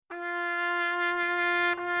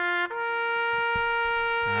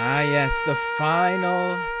Ah, yes, the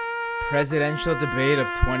final presidential debate of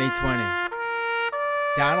 2020.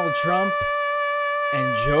 Donald Trump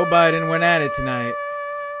and Joe Biden went at it tonight.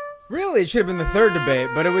 Really, it should have been the third debate,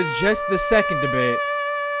 but it was just the second debate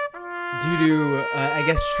due to, I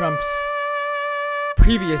guess, Trump's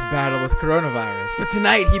previous battle with coronavirus. But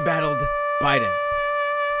tonight, he battled Biden.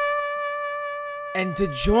 And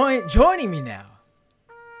joining me now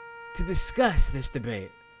to discuss this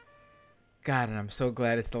debate, God, and I'm so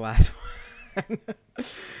glad it's the last one.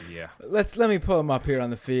 Yeah. Let me pull him up here on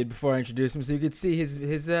the feed before I introduce him so you could see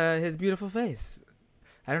his beautiful face.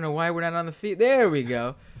 I don't know why we're not on the feed. There we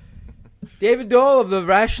go. David Dole of the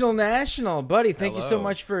Rational National. Buddy, thank you so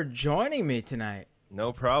much for joining me tonight.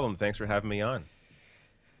 No problem. Thanks for having me on.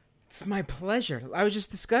 It's my pleasure. We were just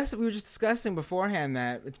discussing beforehand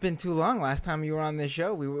that it's been too long last time you were on this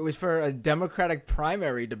show. It was for a Democratic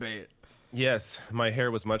primary debate. Yes, my hair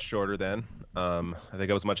was much shorter then. I think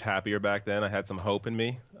I was much happier back then. I had some hope in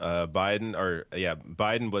me.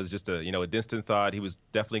 Biden was just a distant thought. He was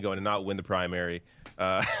definitely going to not win the primary.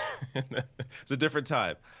 It's a different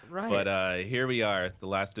time. Right. But here we are, the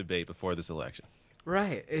last debate before this election.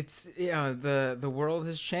 Right. It's the world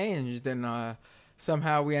has changed, and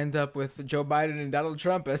somehow we end up with Joe Biden and Donald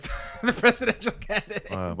Trump as the presidential candidates.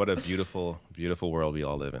 What a beautiful, beautiful world we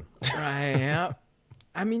all live in. Right. Yeah.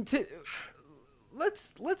 I mean,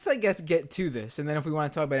 let's I guess get to this, and then if we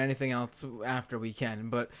want to talk about anything else after, we can.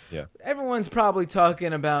 But yeah, everyone's probably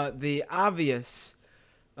talking about the obvious,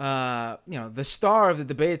 the star of the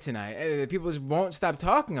debate tonight. People just won't stop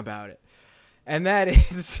talking about it, and that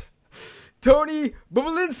is Tony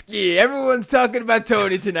Bobulinski. Everyone's talking about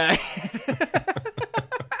Tony tonight.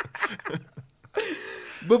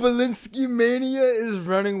 Bobulinski mania is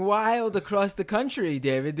running wild across the country.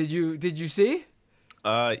 David, did you see?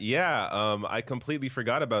 I completely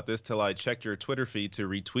forgot about this till I checked your Twitter feed to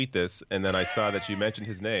retweet this, and then I saw that you mentioned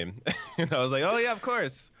his name, and I was like, oh yeah, of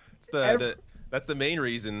course. That's the main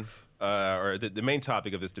reason, or the main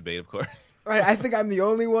topic of this debate, of course. Right, I think I'm the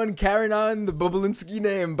only one carrying on the Bobulinski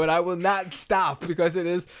name, but I will not stop because it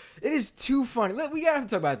is too funny. We gotta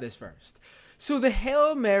talk about this first. So the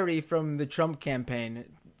Hail Mary from the Trump campaign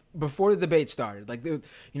before the debate started,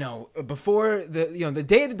 before the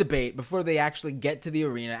day of the debate, before they actually get to the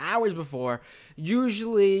arena, hours before,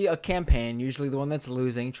 usually a campaign, usually the one that's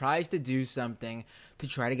losing, tries to do something to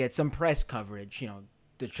try to get some press coverage.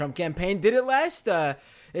 The Trump campaign did it last time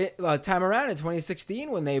around in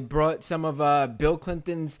 2016 when they brought some of Bill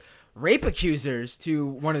Clinton's rape accusers to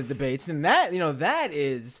one of the debates, and that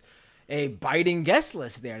is a biting guest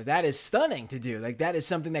list there. That is stunning to do. Like, that is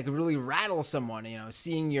something that could really rattle someone,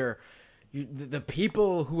 seeing the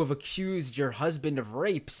people who have accused your husband of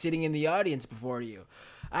rape sitting in the audience before you.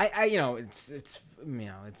 It's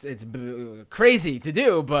crazy to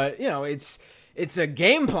do, but it's a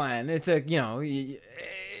game plan. It's if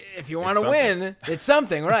you want to win, it's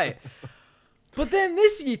something, right? But then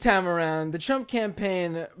this time around, the Trump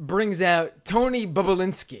campaign brings out Tony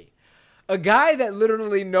Bobulinski, a guy that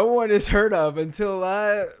literally no one has heard of until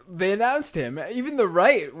they announced him. Even the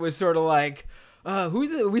right was sort of like, are we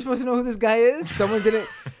supposed to know who this guy is? Someone didn't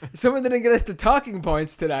get us the talking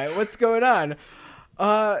points tonight. What's going on?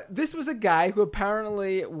 This was a guy who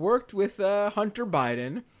apparently worked with Hunter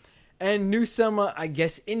Biden and knew some, I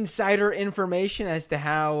guess, insider information as to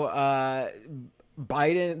how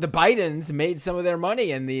the Bidens made some of their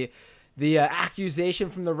money, and the accusation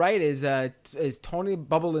from the right is Tony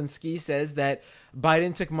Bobulinski says that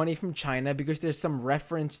Biden took money from China because there's some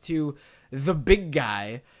reference to the big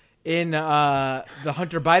guy in the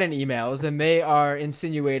Hunter Biden emails, and they are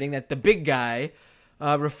insinuating that the big guy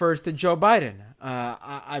refers to Joe Biden.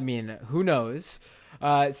 I mean, who knows?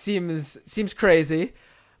 It seems crazy,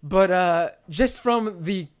 but just from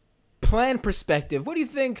the plan perspective, what do you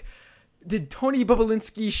think? Did Tony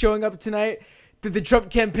Bobulinski showing up tonight? Did the Trump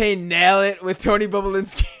campaign nail it with Tony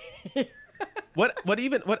Bobulinski?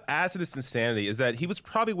 What adds to this insanity is that he was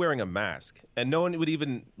probably wearing a mask and no one would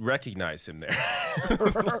even recognize him there.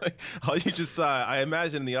 All you just saw, I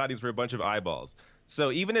imagine in the audience were a bunch of eyeballs.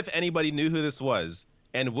 So even if anybody knew who this was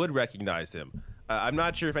and would recognize him, I'm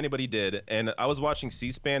not sure if anybody did. And I was watching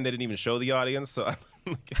C-SPAN; they didn't even show the audience, so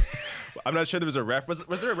I'm not sure there was a reference.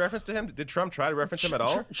 Was there a reference to him? Did Trump try to reference him at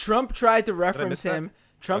all? Trump tried to reference him.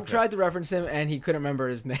 Tried to reference him, and he couldn't remember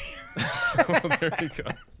his name. Well, there you go.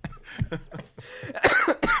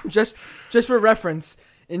 Just for reference,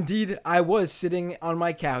 indeed, I was sitting on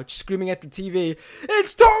my couch screaming at the TV,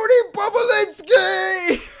 "It's Tony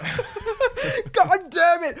Bobulinski!" God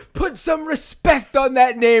damn it! Put some respect on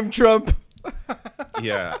that name, Trump.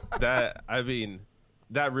 Yeah, I mean,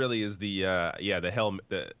 that really is the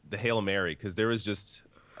Hail Mary, because there is just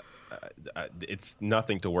it's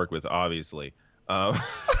nothing to work with, obviously. Um,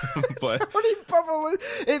 but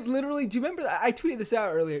It literally. Do you remember? I tweeted this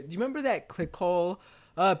out earlier. Do you remember that clickhole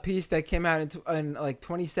piece that came out in like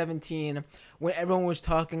 2017 when everyone was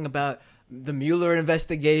talking about the Mueller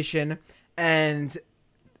investigation and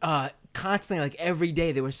constantly, like every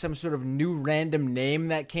day, there was some sort of new random name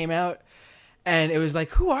that came out. And it was like,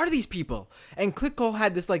 who are these people? And ClickHole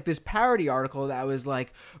had this parody article that was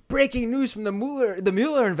like, breaking news from the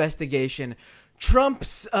Mueller investigation.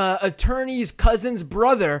 Trump's attorney's cousin's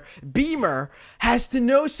brother, Beamer, has to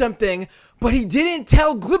know something, but he didn't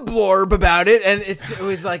tell Glibblorb about it. And it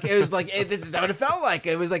was like this is what it felt like.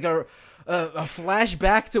 It was like a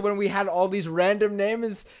flashback to when we had all these random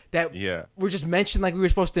names that were just mentioned like we were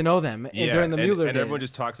supposed to know them during the Mueller days. And everyone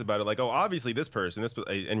just talks about it like, oh, obviously this person,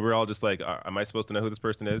 and we're all just like, am I supposed to know who this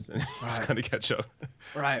person is? And just kind of catch up.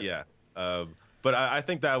 Right. Yeah. But I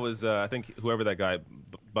think that was, I think whoever that guy,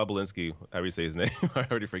 Bublinsky, however you say his name, I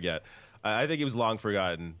already forget. I think he was long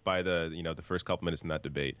forgotten by the first couple minutes in that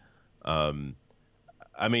debate. I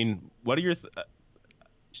mean, what are your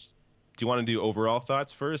do you want to do overall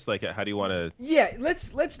thoughts first? Like, how do you want to? Yeah, let's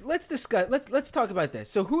discuss. Let's talk about this.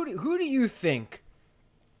 So, who do you think?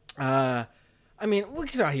 I mean, we'll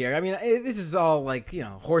start here. I mean, this is all like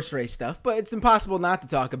horse race stuff, but it's impossible not to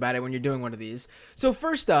talk about it when you're doing one of these. So,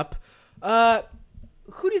 first up,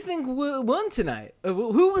 who do you think won tonight?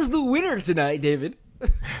 Who was the winner tonight, David?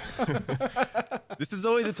 This is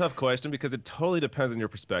always a tough question because it totally depends on your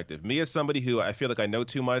perspective. Me, as somebody who I feel like I know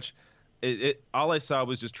too much. All I saw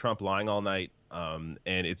was just Trump lying all night, and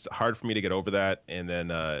it's hard for me to get over that. And then,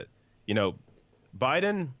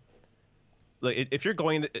 Biden, like if you're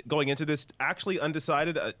going into this actually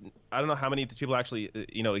undecided, I don't know how many of these people actually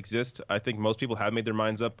exist. I think most people have made their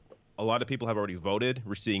minds up. A lot of people have already voted.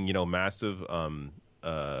 We're seeing massive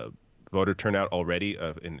voter turnout already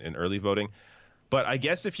in early voting. But I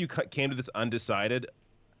guess if you came to this undecided.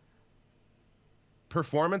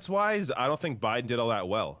 Performance-wise, I don't think Biden did all that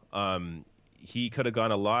well. He could have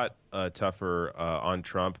gone a lot tougher on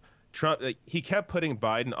Trump. He kept putting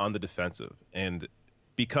Biden on the defensive, and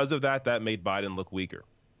because of that made Biden look weaker.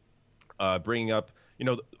 Bringing up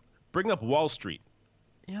Wall Street.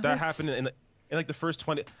 Yeah, that happened in like the first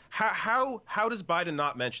 20. How does Biden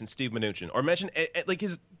not mention Steve Mnuchin or mention like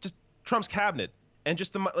his just Trump's cabinet and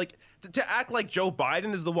just to act like Joe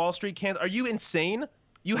Biden is the Wall Street candidate? Are you insane?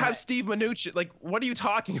 You have Steve Mnuchin. Like, what are you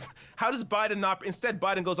talking about? How does Biden not? Instead,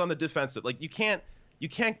 Biden goes on the defensive. Like, you can't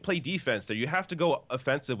play defense there. You have to go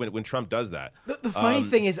offensive when Trump does that. The funny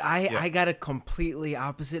thing is, I got a completely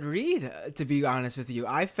opposite read. To be honest with you,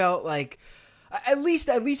 I felt like, at least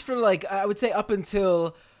for like I would say up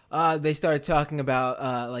until they started talking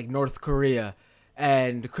about like North Korea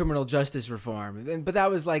and criminal justice reform. But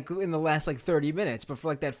that was like in the last like 30 minutes. But for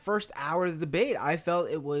like that first hour of the debate, I felt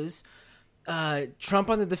it was. Trump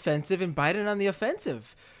on the defensive and Biden on the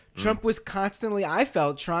offensive. Trump was constantly, I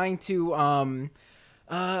felt, trying to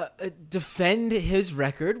defend his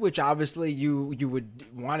record, which obviously you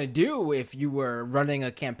would want to do if you were running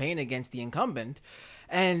a campaign against the incumbent.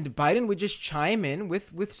 And Biden would just chime in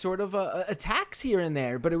with sort of attacks here and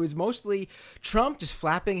there, but it was mostly Trump just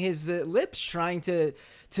flapping his lips, trying to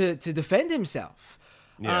defend himself.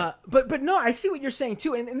 Yeah. But no, I see what you're saying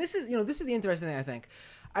too, and this is the interesting thing.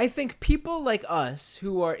 I think people like us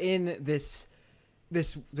who are in this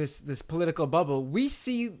political bubble, we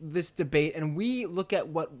see this debate and we look at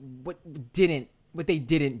what they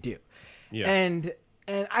didn't do. Yeah. And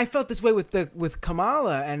I felt this way with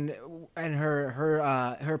Kamala and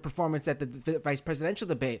her performance at the vice presidential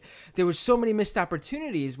debate. There were so many missed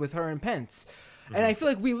opportunities with her and Pence. Mm-hmm. And I feel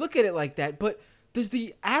like we look at it like that, but does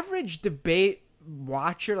the average debate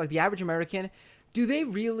watcher, like the average American, do they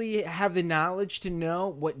really have the knowledge to know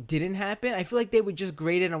what didn't happen? I feel like they would just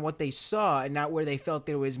grade it on what they saw and not where they felt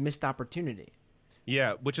there was missed opportunity.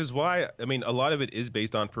 Yeah, which is why, I mean, a lot of it is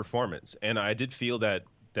based on performance. And I did feel that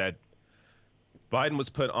Biden was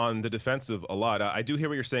put on the defensive a lot. I do hear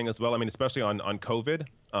what you're saying as well. I mean, especially on COVID.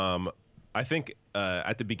 I think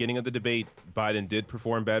at the beginning of the debate, Biden did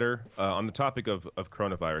perform better on the topic of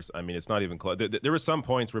coronavirus. I mean, it's not even close. There were some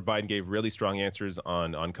points where Biden gave really strong answers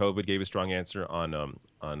on COVID, gave a strong answer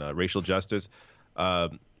on racial justice.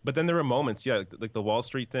 But then there were moments, like the Wall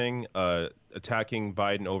Street thing, attacking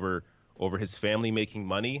Biden over his family making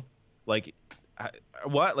money. Like,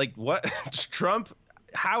 what? Like, what? Trump,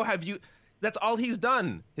 how have you? That's all he's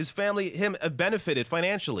done. His family, him, benefited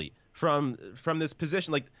financially from this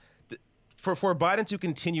position. Like, for Biden to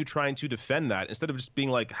continue trying to defend that instead of just being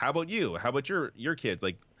like, how about you? How about your kids?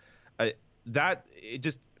 Like, that it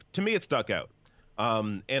just to me it stuck out.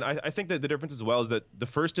 And I think that the difference as well is that the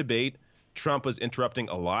first debate, Trump was interrupting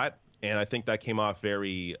a lot, and I think that came off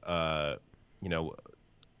very,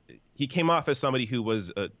 he came off as somebody who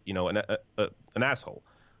was, an asshole.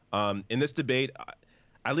 In this debate,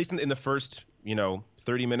 at least in the first,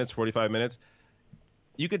 30 minutes, 45 minutes,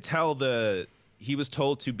 you could tell he was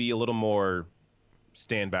told to be a little more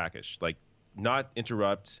stand backish, like not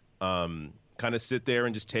interrupt, kind of sit there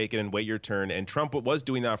and just take it and wait your turn. And Trump was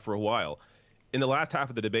doing that for a while. In the last half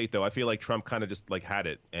of the debate, though, I feel like Trump kind of just like had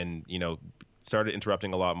it and, started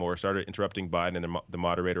interrupting a lot more, started interrupting Biden and the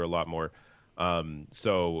moderator a lot more.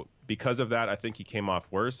 So because of that, I think he came off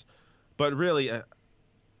worse. But really,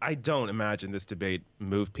 I don't imagine this debate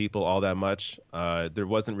moved people all that much. There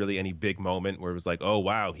wasn't really any big moment where it was like, oh,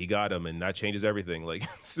 wow, he got him and that changes everything. Like,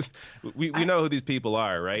 we know who these people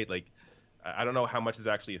are, right? Like, I don't know how much this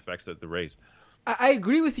actually affects the race. I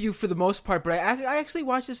agree with you for the most part, but I actually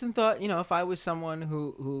watched this and thought, if I was someone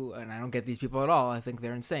who, and I don't get these people at all, I think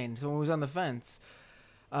they're insane. Someone who's on the fence,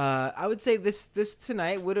 I would say this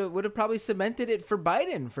tonight would have probably cemented it for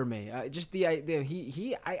Biden for me. Just the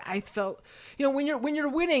idea, I felt, when you're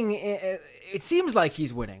winning, it seems like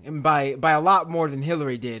he's winning, and by a lot more than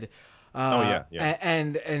Hillary did. Yeah.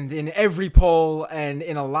 And in every poll and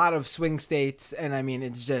in a lot of swing states, and I mean,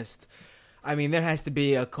 it's just, there has to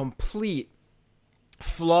be a complete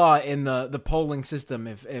flaw in the polling system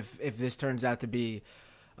if this turns out to be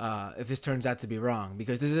wrong,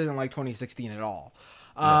 because this isn't like 2016 at all.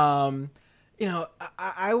 No.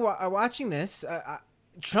 I watching this,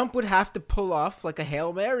 Trump would have to pull off like a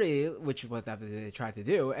Hail Mary, which is what they tried to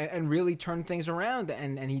do, and really turn things around,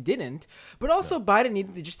 and he didn't. But also Biden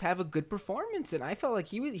needed to just have a good performance, and I felt like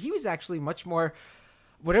he was actually much more,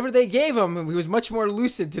 whatever they gave him, he was much more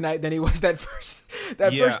lucid tonight than he was that first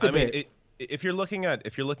debate. If you're looking at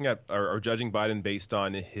or judging Biden based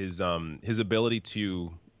on his ability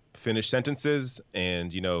to finish sentences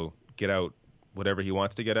and get out whatever he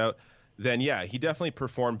wants to get out, then yeah, he definitely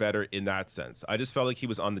performed better in that sense. I just felt like he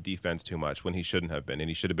was on the defense too much when he shouldn't have been, and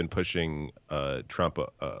he should have been pushing Trump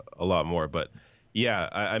a lot more. But yeah,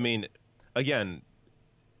 I mean, again,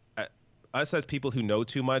 us as people who know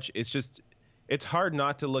too much, it's hard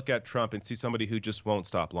not to look at Trump and see somebody who just won't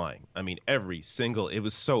stop lying. I mean, it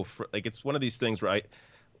was so it's one of these things where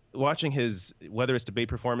watching whether it's debate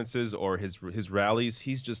performances or his rallies,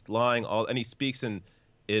 he's just lying and he speaks in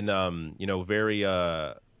very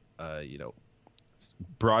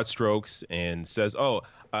broad strokes and says,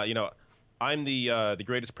 I'm the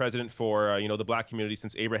greatest president for the black community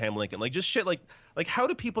since Abraham Lincoln. Like, just shit like how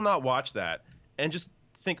do people not watch that and just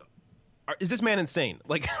think, is this man insane?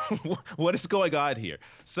 Like, what is going on here?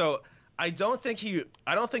 So I don't think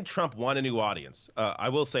Trump won a new audience. I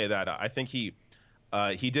will say that. I think he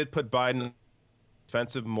did put Biden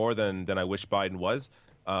offensive more than I wish Biden was.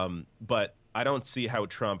 But I don't see how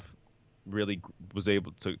Trump really was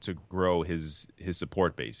able to grow his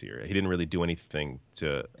support base here. He didn't really do anything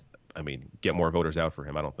to, get more voters out for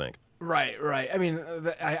him, I don't think. Right. I mean,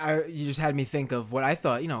 you just had me think of what I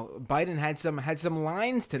thought. Biden had some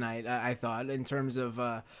lines tonight. I thought, in terms of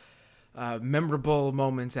memorable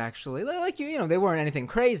moments. Actually, like they weren't anything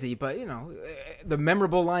crazy, but the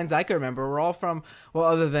memorable lines I could remember were all from, well,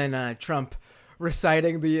 other than Trump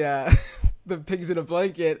reciting the the pigs in a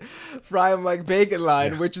blanket, fry them like bacon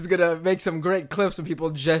line, which is gonna make some great clips when people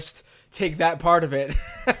just take that part of it.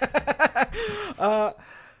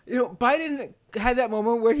 Biden had that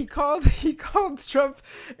moment where he called Trump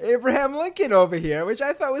Abraham Lincoln over here, which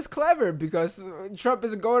I thought was clever, because Trump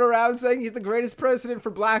is going around saying he's the greatest president for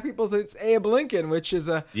black people since Abe Lincoln, which is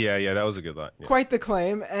that was a good line. Yeah. Quite the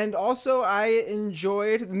claim. And also I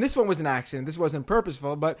enjoyed, and this one was an accident, this wasn't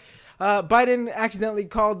purposeful, but Biden accidentally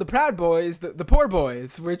called the Proud Boys the Poor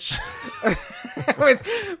Boys, which was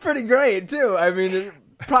pretty great too. I mean, it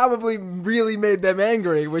probably really made them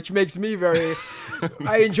angry, which makes me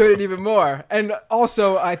I enjoyed it even more. And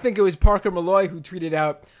also, I think it was Parker Malloy who tweeted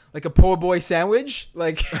out like a poor boy sandwich,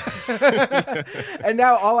 like, and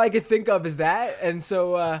now all I could think of is that. And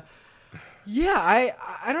so, I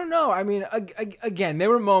don't know. I mean, again, there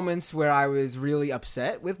were moments where I was really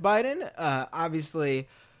upset with Biden. Obviously,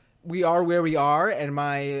 we are where we are, and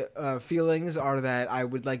my feelings are that I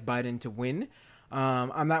would like Biden to win.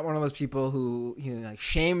 I'm not one of those people who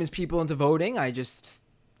shames people into voting. I just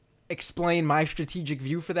explain my strategic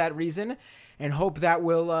view for that reason and hope that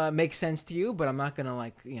will make sense to you, but I'm not gonna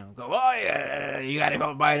go, oh yeah, you gotta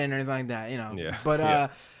vote Biden or anything like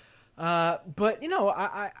that, but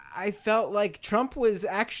I felt like Trump was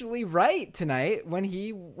actually right tonight when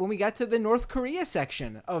we got to the North Korea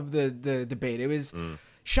section of the debate. It was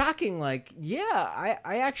shocking. Like, yeah,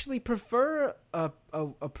 I actually prefer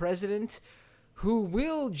a president who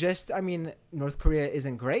will just, I mean, North Korea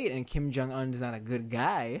isn't great and Kim Jong-un is not a good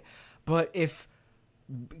guy, but if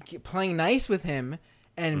playing nice with him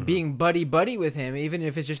and being buddy-buddy with him, even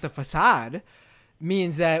if it's just a facade,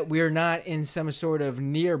 means that we're not in some sort of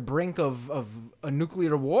near brink of a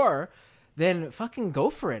nuclear war, then fucking go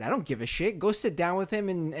for it. I don't give a shit. Go sit down with him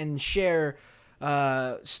and share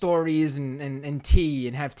stories and tea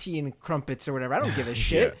and have tea and crumpets or whatever. I don't give a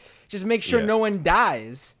shit. Just make sure no one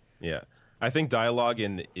dies. Yeah. I think dialogue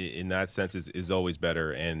in that sense is always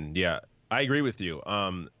better. And yeah, I agree with you.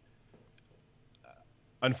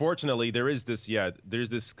 Unfortunately, there's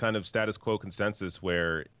this kind of status quo consensus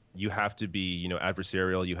where you have to be,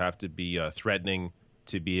 adversarial. You have to be threatening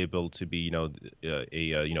to be able to be,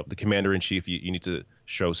 the commander in chief. You need to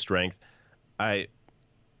show strength. I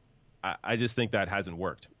just think that hasn't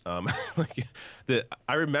worked. I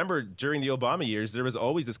remember during the Obama years, there was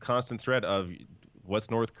always this constant threat of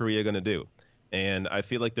what's North Korea going to do, and I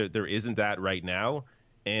feel like there isn't that right now,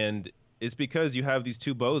 and it's because you have these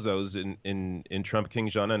two bozos in Trump, Kim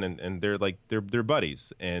Jong-un, and they're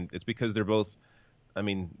buddies, and it's because they're both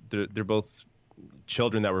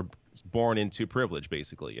children that were born into privilege,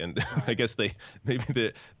 basically, and I guess they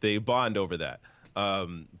bond over that.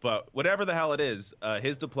 But whatever the hell it is,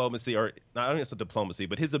 his diplomacy, or not only just diplomacy,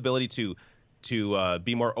 but his ability to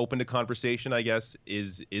be more open to conversation, I guess,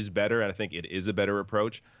 is better, and I think it is a better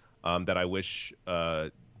approach that I wish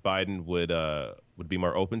Biden would be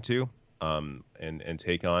more open to and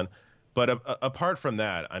take on. But apart from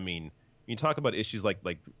that, I mean, you talk about issues like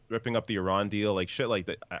ripping up the Iran deal, like shit like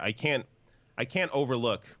that. I can't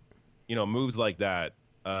overlook, moves like that,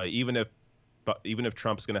 even if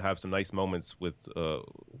Trump's going to have some nice moments with the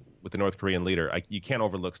North Korean leader. You can't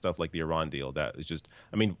overlook stuff like the Iran deal. That is just,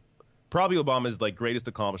 I mean, probably Obama's greatest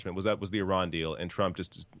accomplishment was the Iran deal, and Trump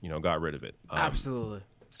just got rid of it. Absolutely.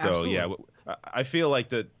 So Absolutely. Yeah, I feel like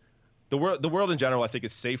the world in general, I think,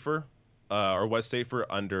 is safer. Or was safer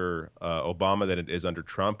under Obama than it is under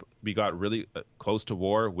Trump. We got really close to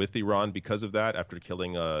war with Iran because of that after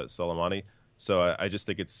killing Soleimani. So I just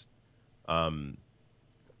think it's, I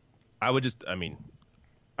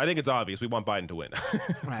think it's obvious we want Biden to win.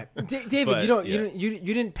 Right, David. But, you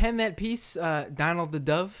didn't pen that piece, Donald the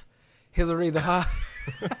Dove, Hillary the Hawk.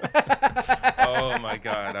 Oh my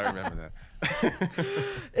God, I remember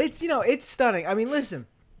that. It's stunning. I mean, listen,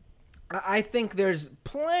 I think there's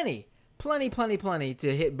plenty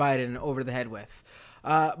to hit Biden over the head with.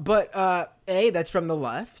 But A, that's from the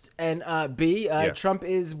left, and B, Trump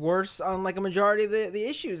is worse on a majority of the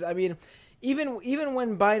issues. I mean, even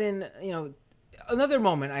when Biden, another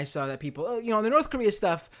moment I saw that people, the North Korea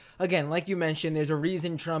stuff, again, like you mentioned, there's a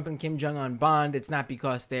reason Trump and Kim Jong-un bond. It's not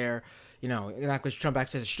because they're, not because Trump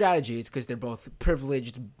acts as a strategy. It's because they're both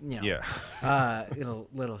privileged, little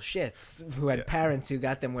shits who had parents who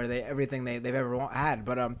got them everything they've ever had.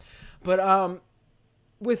 But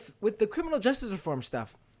with the criminal justice reform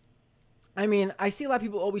stuff, I mean, I see a lot of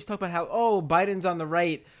people always talk about how Biden's on the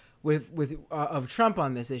right of Trump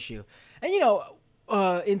on this issue, and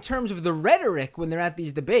in terms of the rhetoric when they're at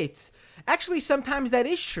these debates, actually sometimes that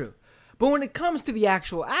is true. But when it comes to the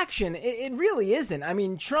actual action, it really isn't. I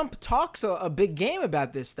mean, Trump talks a big game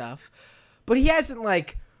about this stuff, but he hasn't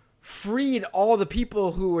freed all the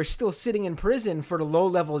people who are still sitting in prison for the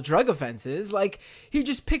low-level drug offenses. He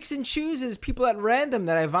just picks and chooses people at random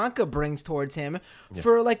that Ivanka brings towards him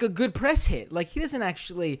for a good press hit. He doesn't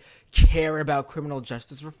actually care about criminal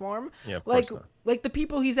justice reform. Yeah, of course not. The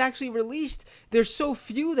people he's actually released, there's so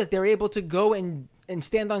few that they're able to go and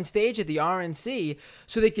stand on stage at the RNC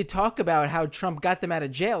so they could talk about how Trump got them out of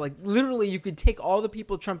jail. Literally, you could take all the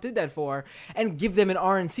people Trump did that for and give them an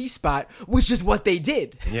RNC spot, which is what they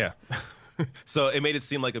did. Yeah. So it made it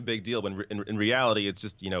seem like a big deal when in reality, it's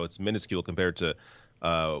just, it's minuscule compared to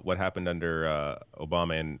what happened under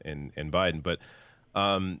Obama and Biden. But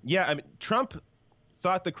I mean, Trump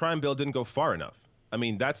thought the crime bill didn't go far enough. I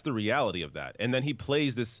mean, that's the reality of that. And then he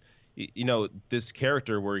plays this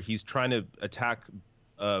character where he's trying to attack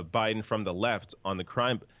Biden from the left on the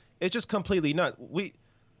crime. It's just completely nuts.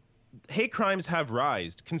 Hate crimes have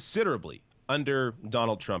risen considerably under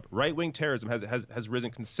Donald Trump. Right-wing terrorism has risen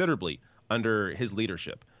considerably under his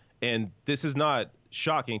leadership. And this is not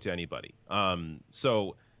shocking to anybody.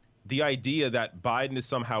 So the idea that Biden is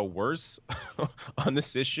somehow worse on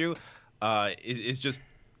this issue is just,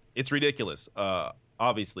 it's ridiculous,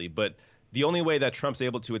 obviously. But the only way that Trump's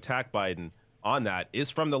able to attack Biden on that is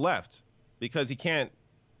from the left, because he can't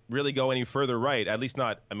really go any further right, at least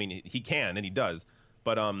not, I mean, he can and he does,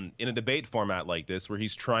 But in a debate format like this, where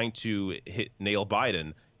he's trying to nail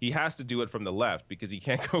Biden, he has to do it from the left because he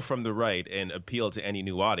can't go from the right and appeal to any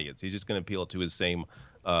new audience. He's just going to appeal to his same,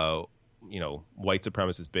 white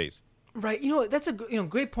supremacist base. Right. That's a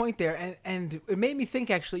great point there. And it made me think,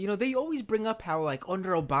 actually, they always bring up how, like,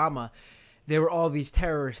 under Obama, there were all these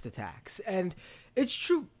terrorist attacks. And it's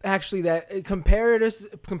true, actually, that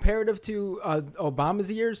comparative to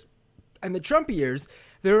Obama's years and the Trump years,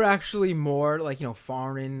 there were actually more, like,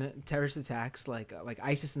 foreign terrorist attacks, like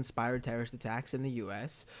ISIS-inspired terrorist attacks in the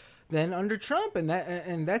U.S. than under Trump,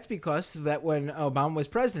 and that's because that when Obama was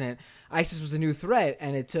president, ISIS was a new threat,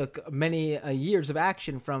 and it took many years of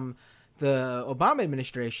action from the Obama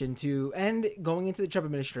administration and going into the Trump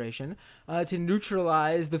administration to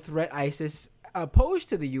neutralize the threat ISIS posed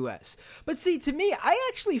to the U.S. But see, to me, I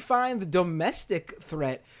actually find the domestic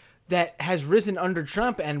threat that has risen under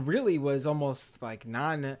Trump and really was almost like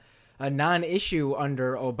a non-issue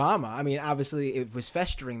under Obama. I mean, obviously it was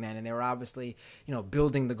festering then, and they were obviously,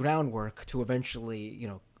 building the groundwork to eventually,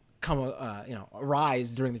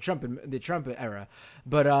 rise during the Trump era.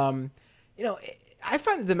 But I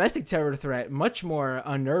find the domestic terror threat much more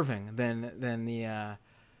unnerving than the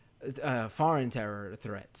foreign terror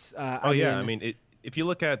threats. I mean, if you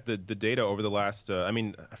look at the data over the last, I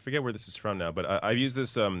forget where this is from now, but I've used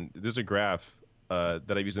this. There's a graph that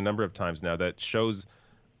I've used a number of times now that shows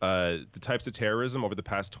the types of terrorism over the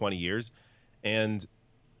past 20 years. And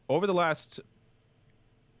over the last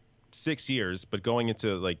 6 years, but going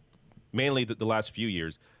into like mainly the last few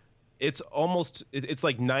years, it's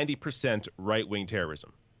like 90% right-wing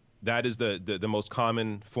terrorism. That is the most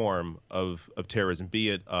common form of terrorism, be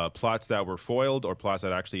it plots that were foiled or plots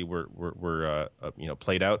that actually were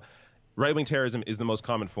played out. Right-wing terrorism is the most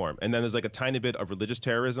common form. And then there's like a tiny bit of religious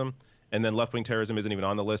terrorism. And then left-wing terrorism isn't even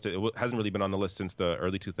on the list. It hasn't really been on the list since the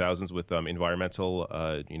early 2000s with environmental,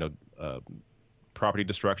 property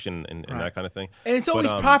destruction and that kind of thing. And it's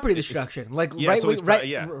always property destruction.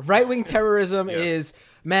 Right-wing terrorism is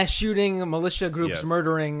mass shooting, militia groups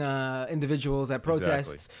murdering individuals at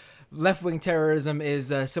protests. Exactly. Left-wing terrorism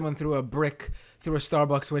is someone threw a brick through a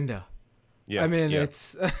Starbucks window. Yeah, I mean,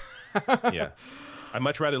 it's... Yeah. I'd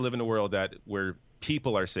much rather live in a world where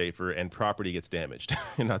people are safer and property gets damaged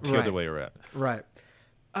and not the other way around. Right.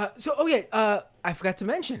 I forgot to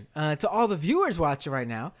mention to all the viewers watching right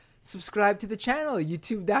now, subscribe to the channel,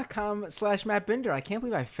 youtube.com/Matt Binder. I can't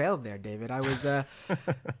believe I failed there, David. I was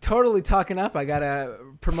totally talking up. I got to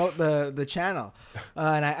promote the channel.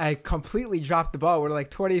 And I completely dropped the ball. We're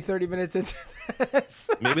like 20, 30 minutes into this.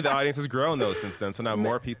 Maybe the audience has grown, though, since then. So now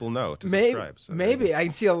more people know to subscribe. So maybe. I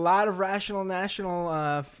can see a lot of Rational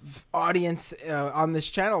National audience on this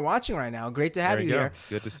channel watching right now. Great to have you here.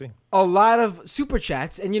 Good to see. A lot of super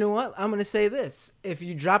chats. And you know what? I'm going to say this. If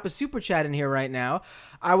you drop a super chat in here right now,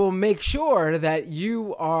 I will make sure that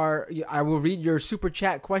I will read your super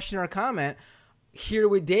chat question or comment here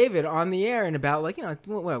with David on the air in about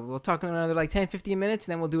we'll talk in another like 10, 15 minutes,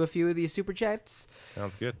 and then we'll do a few of these super chats.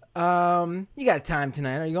 Sounds good. You got time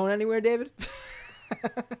tonight. Are you going anywhere, David?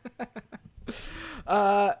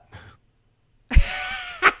 So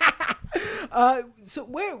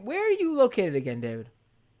where are you located again, David?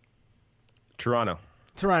 Toronto.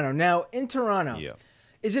 Now, in Toronto. Yeah.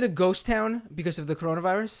 Is it a ghost town because of the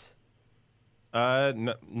coronavirus?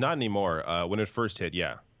 Not anymore. When it first hit,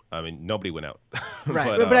 yeah. I mean, nobody went out.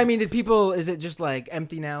 Right. But I mean, is it just like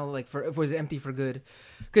empty now? Like was it empty for good?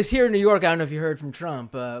 Because here in New York, I don't know if you heard from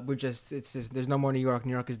Trump. There's no more New York.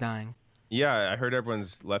 New York is dying. Yeah, I heard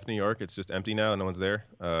everyone's left New York. It's just empty now. No one's there.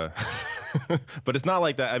 But it's not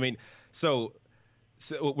like that. I mean, so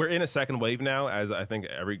we're in a second wave now, as I think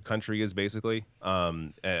every country is basically.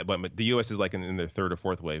 But the U.S. is like in their third or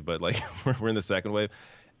fourth wave, but like we're in the second wave.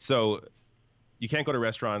 So you can't go to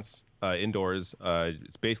restaurants indoors.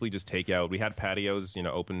 It's basically just takeout. We had patios,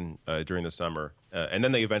 open during the summer, and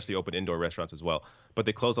then they eventually opened indoor restaurants as well. But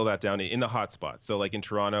they closed all that down in the hot spots. So like in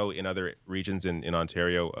Toronto, in other regions in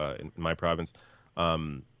Ontario, in my province,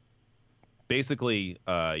 basically,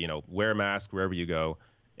 wear a mask wherever you go,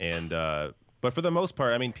 and but for the most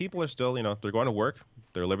part, I mean, people are still, they're going to work,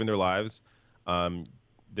 they're living their lives.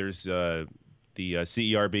 There's the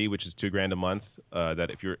CERB, which is $2,000 a month.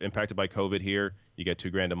 That if you're impacted by COVID here, you get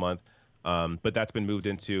 $2,000 a month. But that's been moved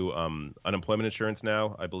into unemployment insurance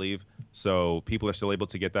now, I believe. So people are still able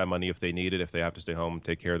to get that money if they need it, if they have to stay home,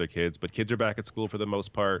 take care of their kids. But kids are back at school for the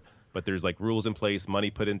most part. But there's like rules in place,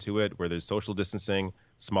 money put into it, where there's social distancing,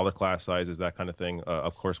 smaller class sizes, that kind of thing.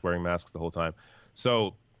 Of course, wearing masks the whole time.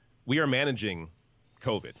 So we are managing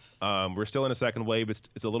COVID. We're still in a second wave.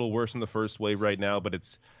 It's a little worse than the first wave right now, but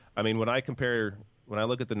when I compare when I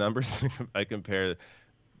look at the numbers, I compare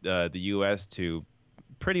the U.S. to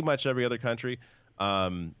pretty much every other country.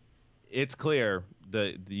 It's clear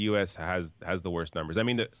the U.S. has the worst numbers. I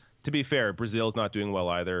mean, to be fair, Brazil's not doing well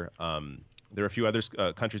either. There are a few other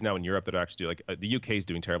countries now in Europe that are actually the U.K. is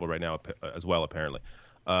doing terrible right now as well, apparently.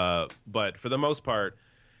 But for the most part,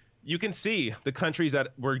 you can see the countries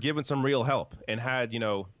that were given some real help and had,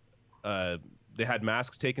 they had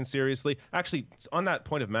masks taken seriously. Actually, on that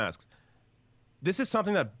point of masks, this is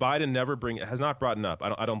something that Biden has not brought up,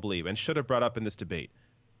 I don't believe, and should have brought up in this debate.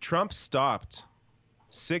 Trump stopped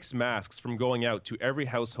 6 masks from going out to every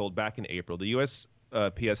household back in April. The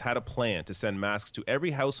USPS had a plan to send masks to every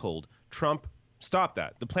household. Trump stopped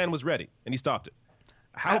that. The plan was ready, and he stopped it.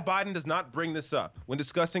 How Biden does not bring this up when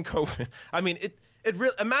discussing COVID? I mean, it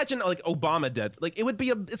really, imagine like Obama did. Like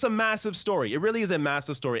it's a massive story. It really is a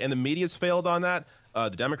massive story, and the media's failed on that. The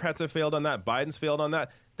Democrats have failed on that. Biden's failed on that.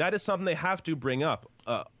 That is something they have to bring up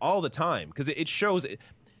all the time because it shows.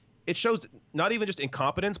 It shows not even just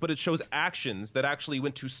incompetence, but it shows actions that actually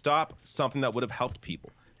went to stop something that would have helped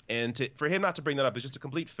people. And for him not to bring that up is just a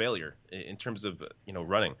complete failure in terms of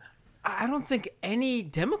running. I don't think any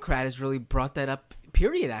Democrat has really brought that up,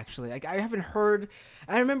 period, actually. Like, I haven't heard.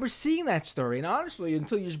 I remember seeing that story, and honestly,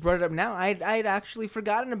 until you just brought it up now, I'd actually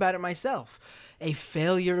forgotten about it myself. A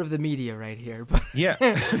failure of the media right here. But yeah.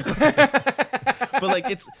 But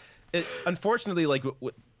like unfortunately, like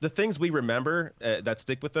the things we remember that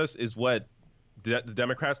stick with us is what the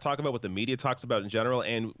Democrats talk about, what the media talks about in general.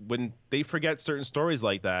 And when they forget certain stories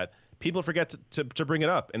like that, people forget to bring it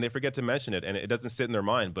up, and they forget to mention it, and it doesn't sit in their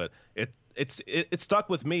mind. But it stuck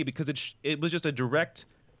with me because it was just a direct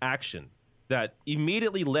action that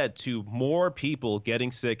immediately led to more people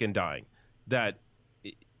getting sick and dying. That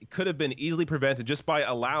it could have been easily prevented just by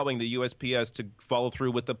allowing the USPS to follow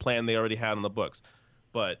through with the plan they already had on the books.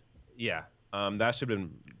 But yeah, that should have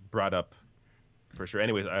been brought up for sure.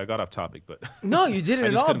 Anyways, I got off topic, but no, you didn't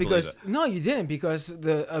at all because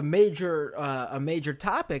a major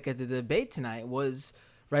topic at the debate tonight was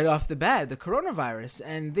right off the bat the coronavirus,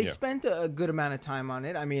 and they spent a good amount of time on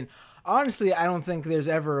it. I mean, honestly, I don't think there's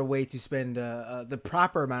ever a way to spend the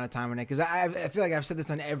proper amount of time on it because I feel like I've said this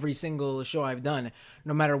on every single show I've done.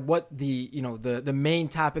 No matter what the main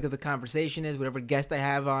topic of the conversation is, whatever guest I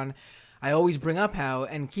have on, I always bring up how,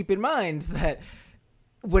 and keep in mind that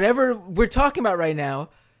whatever we're talking about right now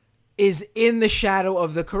is in the shadow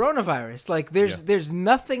of the coronavirus. Like there's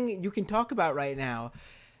nothing you can talk about right now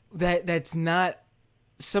that's not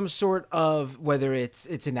some sort of, whether it's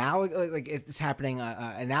analogous, like it's happening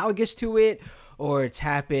analogous to it, or it's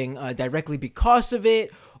happening directly because of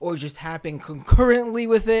it, or just happening concurrently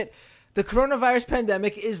with it. The coronavirus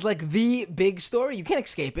pandemic is like the big story. You can't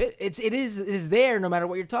escape it. It is there no matter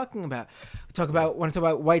what you're talking about. Want to talk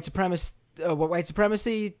about white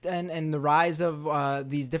supremacy and the rise of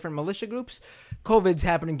these different militia groups. COVID's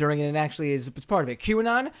happening during it, and actually it's part of it.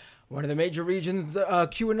 QAnon, one of the major regions,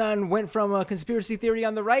 QAnon went from a conspiracy theory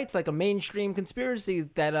on the right, like a mainstream conspiracy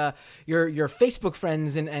that your Facebook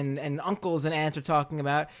friends and uncles and aunts are talking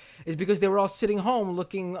about, is because they were all sitting home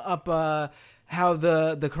looking up how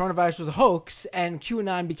the coronavirus was a hoax, and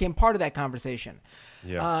QAnon became part of that conversation.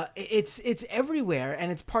 Yeah. It's everywhere, and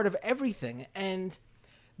it's part of everything. And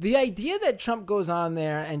the idea that Trump goes on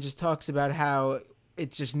there and just talks about how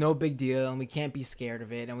it's just no big deal and we can't be scared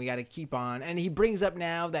of it and we got to keep on. And he brings up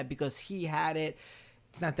now that because he had it,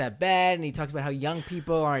 it's not that bad. And he talks about how young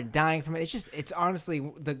people aren't dying from it. It's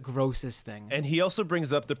honestly the grossest thing. And he also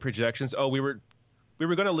brings up the projections. Oh, we were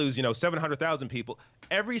going to lose, 700,000 people.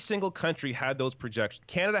 Every single country had those projections.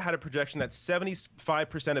 Canada had a projection that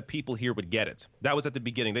 75% of people here would get it. That was at the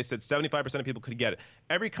beginning. They said 75% of people could get it.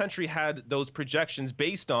 Every country had those projections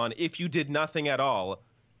based on if you did nothing at all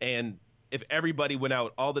and if everybody went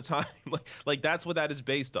out all the time. like that's what that is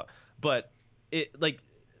based on. But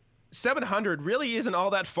 700 really isn't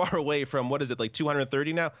all that far away from, what is it, like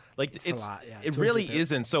 230 now? Like it's a lot, yeah. It really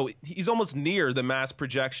isn't. So he's almost near the mass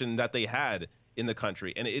projection that they had in the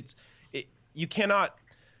country. And you cannot,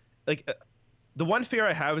 the one fear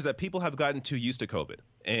I have is that people have gotten too used to COVID,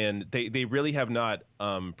 and they really have not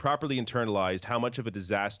properly internalized how much of a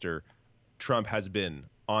disaster Trump has been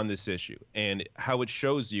on this issue, and how it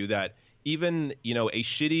shows you that even, a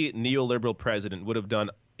shitty neoliberal president would have done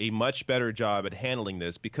a much better job at handling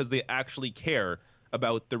this because they actually care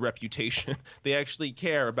about the reputation. They actually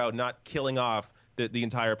care about not killing off the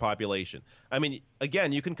entire population. I mean,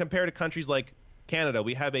 again, you can compare to countries like Canada.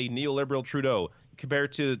 We have a neoliberal Trudeau.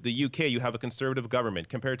 Compared to the UK, you have a conservative government.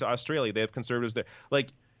 Compared to Australia, they have conservatives there.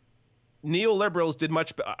 Like, neoliberals did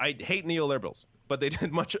I hate neoliberals, but they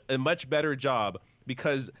did a much better job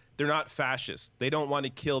because they're not fascists. They don't want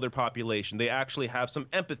to kill their population. They actually have some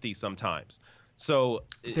empathy sometimes. So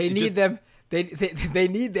they need them. They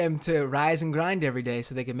need them to rise and grind every day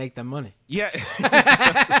so they can make them money. Yeah.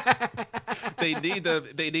 They need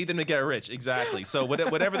them to get rich. Exactly. So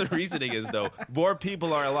whatever the reasoning is, though, more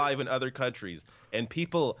people are alive in other countries, and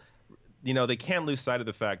people, they can't lose sight of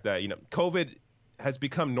the fact that, COVID has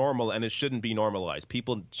become normal, and it shouldn't be normalized.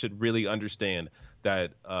 People should really understand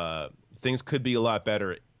that things could be a lot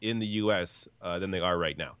better in the U.S. Than they are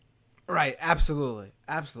right now. Right. Absolutely.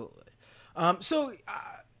 So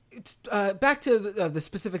it's back to the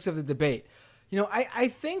specifics of the debate. I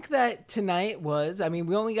think that tonight was,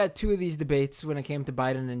 we only got 2 of these debates when it came to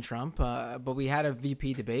Biden and Trump, but we had a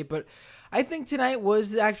VP debate. But I think tonight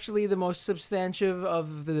was actually the most substantive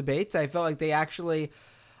of the debates. I felt like they actually,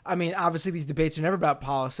 obviously these debates are never about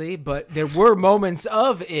policy, but there were moments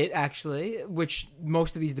of it actually, which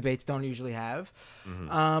most of these debates don't usually have.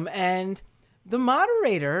 Mm-hmm. And the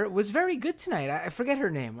moderator was very good tonight. I forget her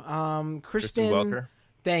name. Kristen Welker.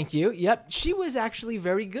 Thank you. Yep. She was actually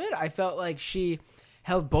very good. I felt like she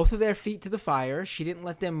held both of their feet to the fire. She didn't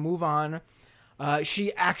let them move on.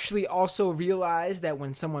 She actually also realized that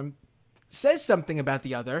when someone says something about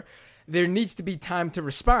the other, there needs to be time to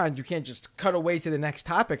respond. You can't just cut away to the next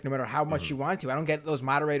topic no matter how much you want to. I don't get those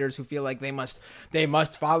moderators who feel like they must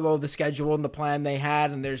follow the schedule and the plan they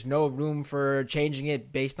had, and there's no room for changing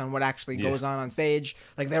it based on what actually goes on stage.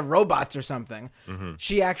 Like they're robots or something. Mm-hmm.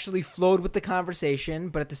 She actually flowed with the conversation,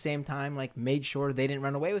 but at the same time, made sure they didn't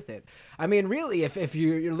run away with it. Really, if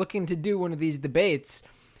you're looking to do one of these debates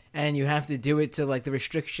and you have to do it to the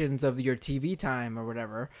restrictions of your TV time or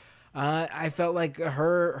whatever, I felt like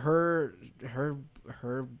her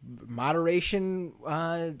moderation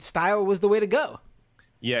style was the way to go.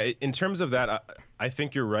 Yeah, in terms of that, I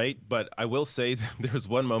think you're right. But I will say there was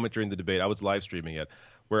one moment during the debate, I was live streaming it,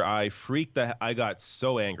 where I got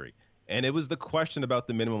so angry. And it was the question about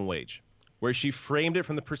the minimum wage, where she framed it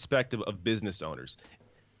from the perspective of business owners.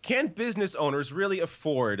 Can business owners really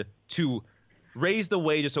afford to raise the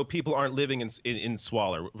wages so people aren't living in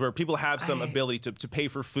squalor, where people have some ability to pay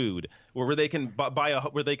for food, or where they can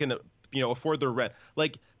where they can afford their rent?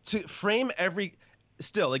 To frame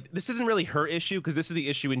this isn't really her issue, because this is the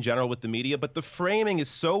issue in general with the media, but the framing is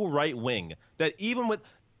so right wing that even with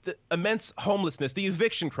the immense homelessness, the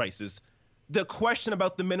eviction crisis, the question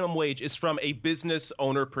about the minimum wage is from a business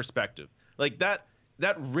owner perspective.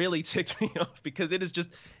 That really ticked me off, because it is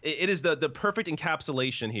the perfect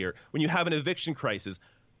encapsulation here. When you have an eviction crisis,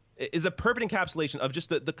 is a perfect encapsulation of just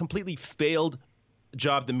the completely failed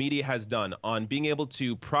job the media has done on being able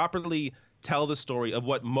to properly tell the story of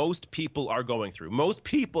what most people are going through. Most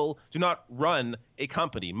people do not run a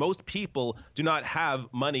company. Most people do not have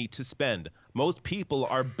money to spend. Most people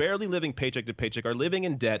are barely living paycheck to paycheck, are living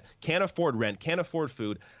in debt, can't afford rent, can't afford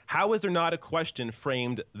food. How is there not a question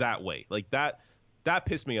framed that way? That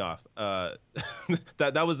pissed me off.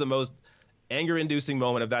 That was the most anger-inducing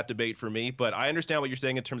moment of that debate for me. But I understand what you're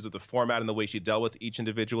saying in terms of the format and the way she dealt with each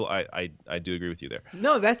individual. I do agree with you there.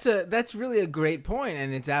 No, that's really a great point,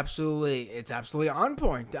 and it's absolutely on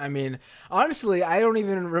point. Honestly, I don't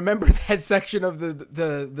even remember that section of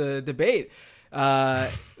the debate.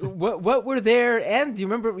 What were there, and do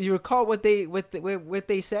you recall what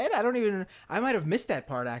they said? I might have missed that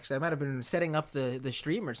part actually. I might have been setting up the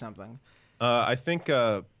stream or something. I think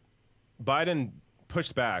Biden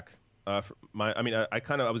pushed back. I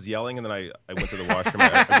was yelling, and then I went to the washroom.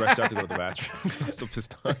 I rushed out to go to the bathroom because I was so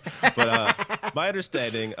pissed off. But my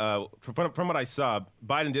understanding, from what I saw,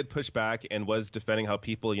 Biden did push back and was defending how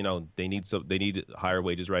people, they need higher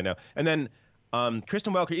wages right now. And then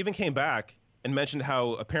Kristen Welker even came back and mentioned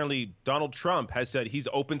how apparently Donald Trump has said he's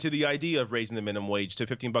open to the idea of raising the minimum wage to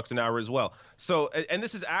 $15 an hour as well. So, and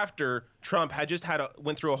this is after Trump had just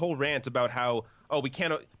went through a whole rant about how,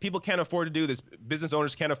 people can't afford to do this. Business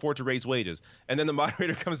owners can't afford to raise wages. And then the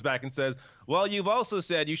moderator comes back and says, well, you've also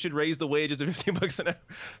said you should raise the wages to $15 an hour.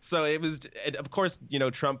 So it was, and of course,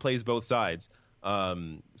 Trump plays both sides.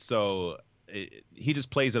 He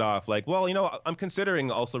just plays it off like, well, I'm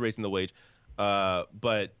considering also raising the wage.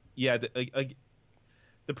 But yeah,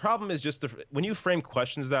 the problem is just when you frame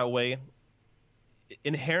questions that way,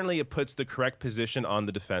 inherently it puts the correct position on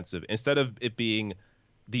the defensive instead of it being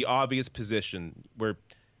the obvious position, where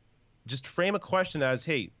just frame a question as,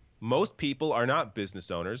 hey, most people are not business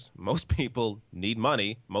owners. Most people need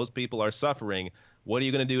money. Most people are suffering. What are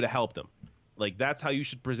you going to do to help them? That's how you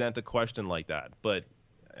should present a question like that. But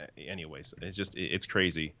anyways, it's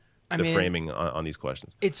crazy. framing on these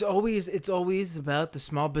questions. It's always about the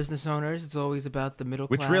small business owners. It's always about the middle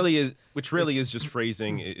class. Which really is just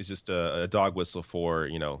phrasing. Is just a dog whistle for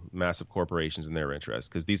massive corporations and their interests,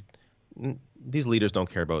 because these leaders don't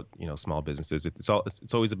care about small businesses.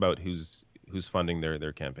 It's always about who's funding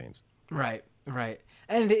their campaigns. Right.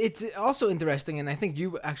 And it's also interesting, and I think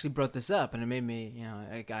you actually brought this up, and it made me,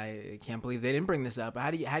 I can't believe they didn't bring this up.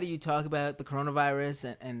 How do you talk about the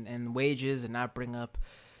coronavirus and wages and not bring up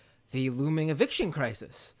the looming eviction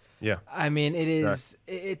crisis? Yeah. I mean, it is,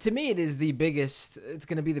 to me, it is the biggest, it's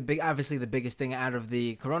going to be obviously the biggest thing out of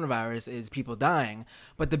the coronavirus is people dying,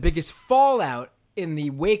 but the biggest fallout in the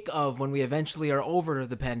wake of when we eventually are over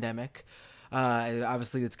the pandemic.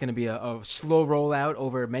 Obviously, it's going to be a slow rollout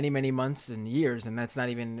over many, many months and years, and that's not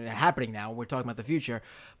even happening now. We're talking about the future.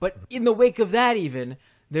 But in the wake of that even,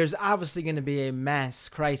 there's obviously going to be a mass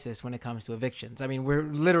crisis when it comes to evictions. I mean, we're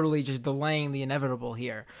literally just delaying the inevitable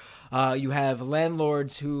here. You have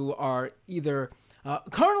landlords who are either...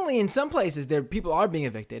 currently, in some places, people are being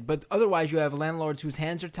evicted, but otherwise you have landlords whose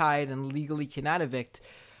hands are tied and legally cannot evict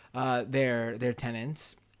their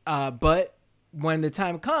tenants. But when the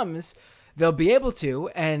time comes... they'll be able to,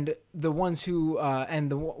 and the ones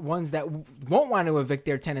that won't want to evict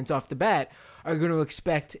their tenants off the bat are going to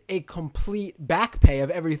expect a complete back pay of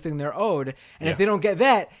everything they're owed. And if they don't get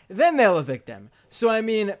that, then they'll evict them. So, I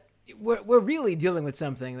mean, we're really dealing with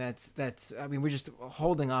something that's we're just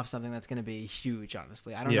holding off something that's going to be huge,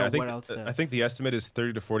 honestly. I don't know what else to... I think the estimate is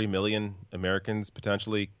 30 to 40 million Americans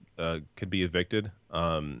potentially could be evicted.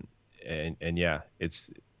 It's...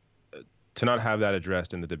 to not have that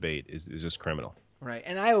addressed in the debate is just criminal. Right.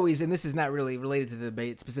 And and this is not really related to the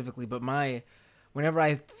debate specifically, but whenever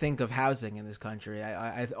I think of housing in this country,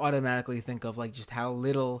 I automatically think of like just how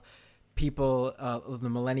little people of the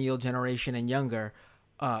millennial generation and younger,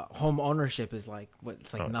 home ownership is like,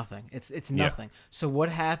 nothing. It's nothing. Yeah. So what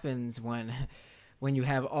happens when you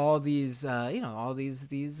have all these,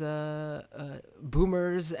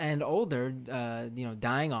 boomers and older,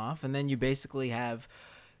 dying off, and then you basically have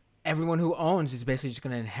everyone who owns is basically just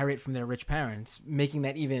going to inherit from their rich parents, making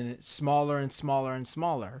that even smaller and smaller and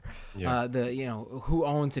smaller. Yeah. Who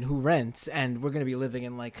owns and who rents, and we're going to be living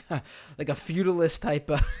in like a feudalist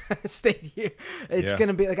type of state here. It's going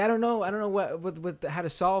to be like I don't know what how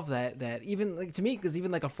to solve that. That even like to me, because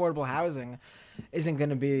even like affordable housing isn't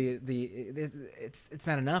going to be it's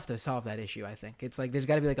not enough to solve that issue. I think it's like there's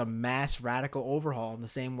got to be like a mass radical overhaul in the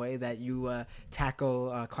same way that you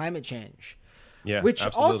tackle climate change. Yeah, which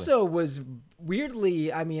absolutely. Also was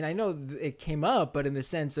weirdly, I mean, I know it came up, but in the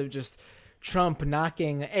sense of just Trump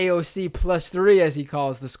knocking AOC +3, as he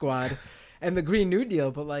calls the squad, and the Green New Deal,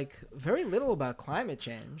 but like very little about climate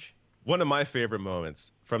change. One of my favorite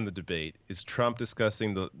moments from the debate is Trump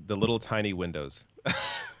discussing the little tiny windows.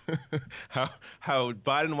 how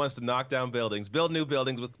Biden wants to knock down buildings, build new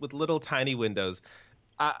buildings with little tiny windows.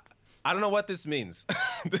 I don't know what this means.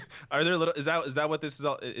 Are there little? Is that what this is?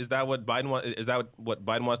 Is that what Biden wants? Is that what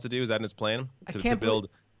Biden wants to do? Is that in his plan to build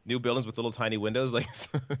new buildings with little tiny windows? Like,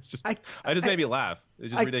 it's just, I just made me laugh.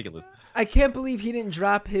 It's just ridiculous. I can't believe he didn't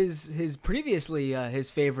drop his previously his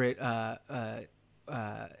favorite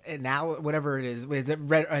whatever it is.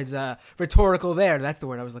 Is rhetorical there? That's the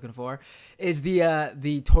word I was looking for. Is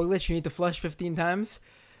the toilets you need to flush 15 times?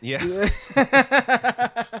 Yeah.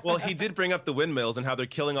 Well, he did bring up the windmills and how they're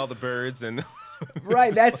killing all the birds and.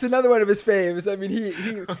 Right, that's another one of his faves. I mean,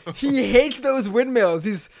 he hates those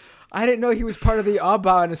windmills. I didn't know he was part of the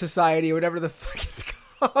Audubon Society or whatever the fuck it's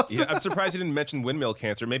called. Yeah, I'm surprised he didn't mention windmill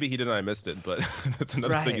cancer. Maybe he did and I missed it, but that's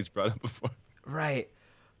another thing he's brought up before. Right.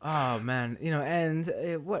 Oh man, and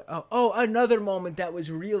what? Oh, another moment that was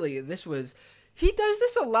really he does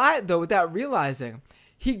this a lot though without realizing.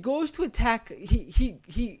 He goes to attack.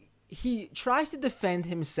 He tries to defend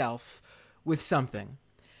himself with something,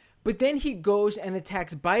 but then he goes and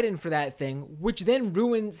attacks Biden for that thing, which then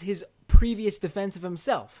ruins his previous defense of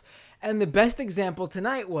himself. And the best example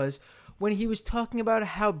tonight was when he was talking about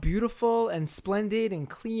how beautiful and splendid and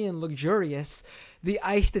clean and luxurious the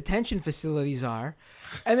ICE detention facilities are,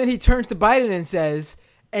 and then he turns to Biden and says,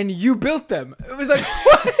 "And you built them." It was like,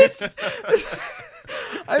 what?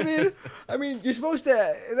 I mean, you're supposed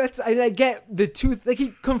to. I get the two. Like he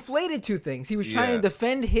conflated two things. He was trying to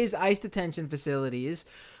defend his ICE detention facilities,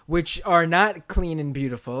 which are not clean and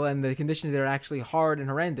beautiful, and the conditions there are actually hard and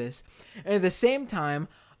horrendous. And at the same time,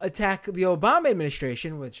 attack the Obama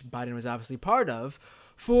administration, which Biden was obviously part of,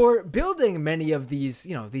 for building many of these,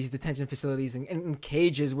 these detention facilities and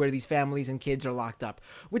cages where these families and kids are locked up,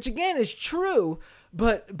 which again is true,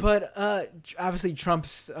 but obviously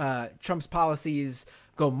Trump's policies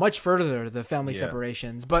go much further, the family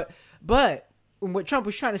separations. But what Trump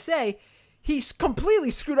was trying to say, he's completely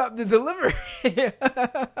screwed up the delivery.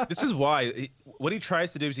 This is why what he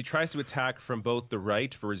tries to do is he tries to attack from both the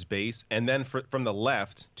right for his base and then from the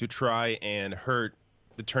left to try and hurt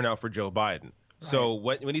the turnout for Joe Biden. Right. So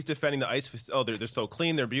when he's defending the ICE, they're so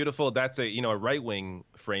clean, they're beautiful. That's a right-wing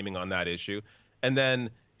framing on that issue. And then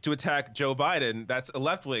to attack Joe Biden, that's a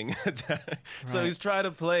left-wing attack. Right. So he's trying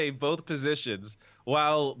to play both positions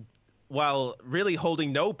while really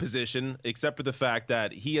holding no position except for the fact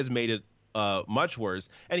that he has made it much worse.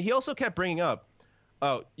 And he also kept bringing up,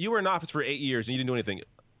 you were in office for 8 years and you didn't do anything.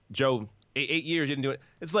 Joe, 8 years, you didn't do it.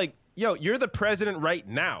 It's like, yo, you're the president right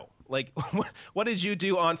now. Like, what did you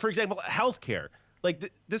do on, for example, healthcare?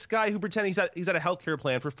 Like this guy who pretended he's had a healthcare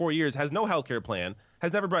plan for 4 years, has no healthcare plan,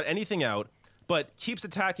 has never brought anything out, but keeps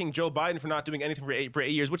attacking Joe Biden for not doing anything for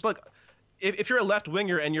 8 years, which, look, if you're a left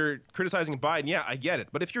winger and you're criticizing Biden, yeah, I get it.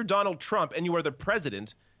 But if you're Donald Trump and you are the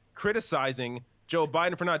president criticizing Joe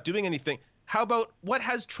Biden for not doing anything, how about what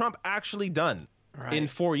has Trump actually done in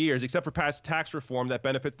 4 years except for past tax reform that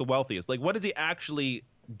benefits the wealthiest? Like, what has he actually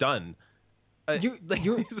done? I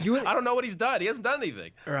don't know what he's done. He hasn't done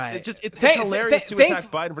anything. Right. It's hilarious to attack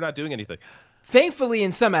Biden for not doing anything. Thankfully,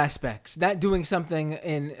 in some aspects, not doing something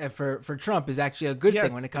for Trump is actually a good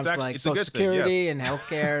thing when it comes to like Social Security and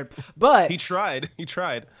healthcare. But he tried.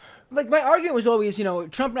 Like, my argument was always,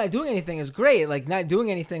 Trump not doing anything is great. Like, not doing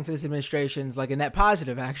anything for this administration is like a net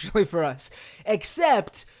positive, actually, for us.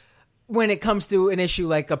 Except when it comes to an issue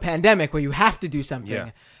like a pandemic where you have to do something.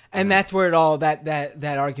 Yeah. And that's where it all that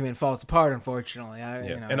argument falls apart, unfortunately.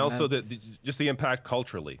 And also just the impact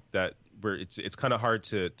culturally that where it's kind of hard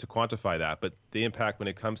to quantify that, but the impact when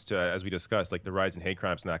it comes to, as we discussed, like the rise in hate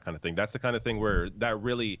crimes and that kind of thing. That's the kind of thing where that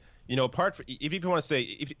really, apart from, if you want to say,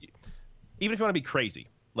 even if you want to be crazy,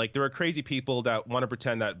 like there are crazy people that want to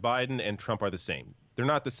pretend that Biden and Trump are the same. They're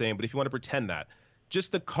not the same, but if you want to pretend that,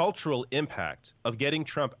 just the cultural impact of getting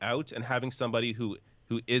Trump out and having somebody who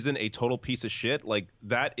isn't a total piece of shit, like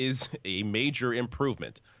that is a major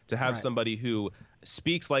improvement to have somebody who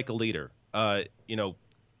speaks like a leader,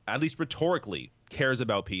 at least rhetorically cares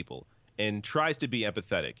about people and tries to be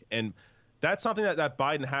empathetic. And that's something that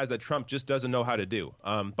Biden has that Trump just doesn't know how to do.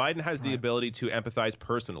 Biden has the ability to empathize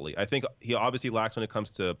personally. I think he obviously lacks when it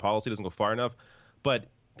comes to policy, doesn't go far enough, but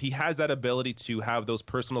he has that ability to have those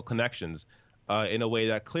personal connections in a way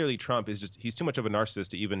that clearly Trump he's too much of a narcissist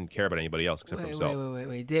to even care about anybody else except for himself.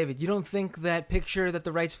 Wait, David, you don't think that picture that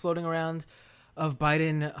the right's floating around of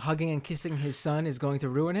Biden hugging and kissing his son is going to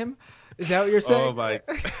ruin him? Is that what you're saying? Oh, my.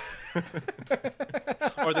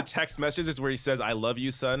 Or the text messages where he says, "I love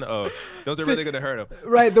you, son." Oh, those are really going to hurt him.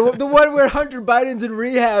 Right. The one where Hunter Biden's in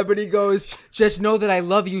rehab and he goes, "Just know that I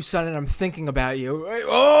love you, son, and I'm thinking about you."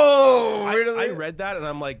 Oh, I read that and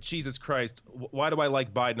I'm like, Jesus Christ, why do I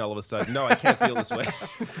like Biden all of a sudden? No, I can't feel this way.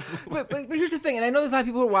 but here's the thing, and I know there's a lot of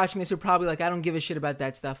people who are watching this who are probably like, I don't give a shit about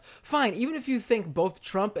that stuff. Fine, even if you think both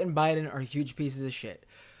Trump and Biden are huge pieces of shit.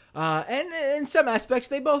 And in some aspects,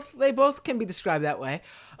 they both can be described that way.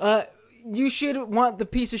 You should want the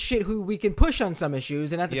piece of shit who we can push on some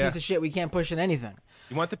issues, and not the piece of shit we can't push on anything.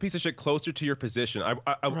 You want the piece of shit closer to your position.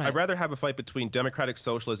 I'd rather have a fight between democratic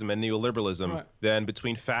socialism and neoliberalism than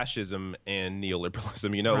between fascism and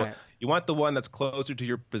neoliberalism. You want the one that's closer to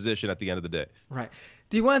your position at the end of the day. Right.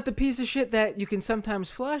 Do you want the piece of shit that you can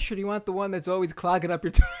sometimes flush, or do you want the one that's always clogging up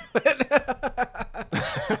your toilet?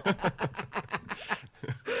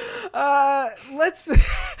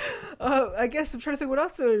 I guess I'm trying to think what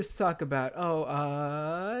else there is to talk about.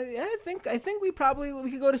 I think we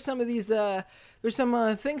could go to some of these. There's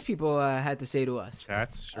some things people had to say to us.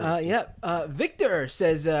 That's sure. Victor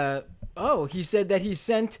says, he said that he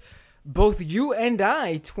sent both you and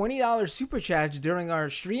I $20 super chats during our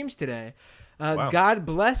streams today. Wow. God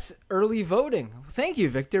bless early voting. Thank you,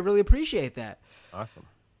 Victor. Really appreciate that. Awesome.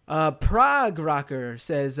 Prague Rocker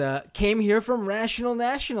says, came here from Rational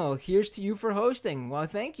National. Here's to you for hosting. Well,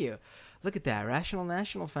 thank you. Look at that. Rational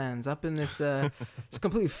National fans up in this, it's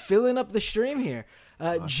completely filling up the stream here.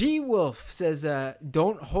 G Wolf says,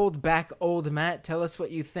 don't hold back, old Matt. Tell us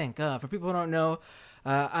what you think. For people who don't know,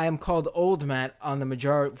 I am called Old Matt on the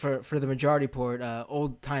majority for the majority port,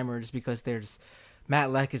 old timers, because there's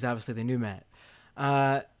Matt Leck is obviously the new Matt.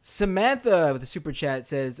 Samantha with the super chat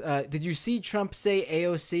says, did you see Trump say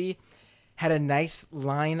AOC had a nice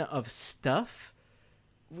line of stuff?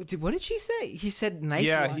 What did she say? He said nice.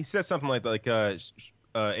 Yeah, he said something like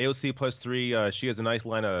AOC plus 3. She has a nice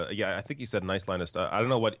line of. Yeah, I think he said a nice line of stuff. I don't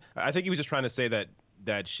know what. I think he was just trying to say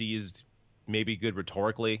that she is maybe good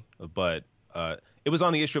rhetorically, but it was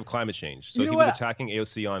on the issue of climate change. So he was attacking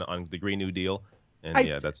AOC on the Green New Deal.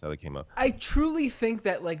 And that's how they came up. I truly think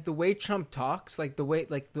that like the way Trump talks, like the way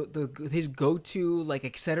like his go-to like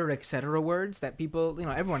et cetera words that people,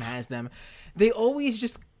 everyone has them. They always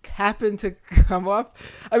just happen to come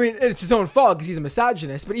off. I mean, it's his own fault because he's a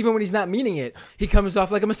misogynist, but even when he's not meaning it, he comes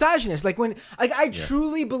off like a misogynist. Like when I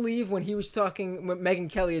truly believe when he was talking with Megyn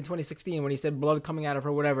Kelly in 2016 when he said blood coming out of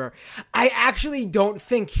her, whatever, I actually don't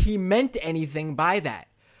think he meant anything by that.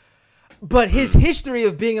 But his history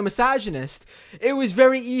of being a misogynist, it was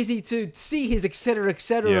very easy to see his et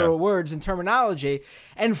cetera words and terminology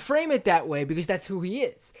and frame it that way because that's who he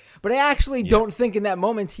is. But I actually don't think in that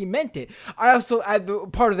moment he meant it.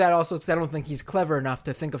 Part of that also because I don't think he's clever enough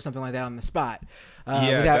to think of something like that on the spot.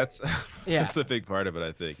 That's a big part of it,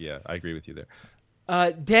 I think. Yeah, I agree with you there.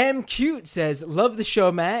 Damn Cute says, love the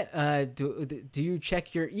show, Matt. Do you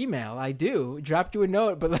check your email? I do. Dropped you a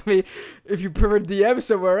note, but if you prefer DM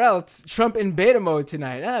somewhere else, Trump in beta mode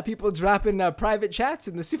tonight. People dropping private chats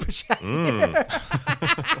in the super chat.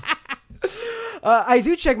 I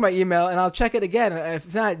do check my email, and I'll check it again.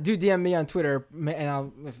 If not, do DM me on Twitter,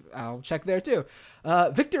 and I'll check there too.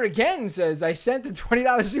 Victor again says, I sent a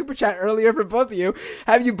 $20 super chat earlier for both of you.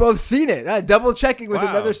 Have you both seen it? Double checking with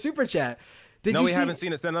another super chat. We haven't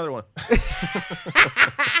seen it. Send another one.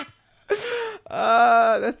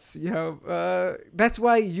 That's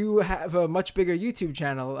why you have a much bigger YouTube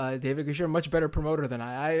channel, David, because you're a much better promoter than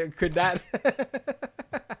I could not.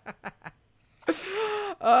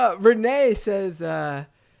 Renee says,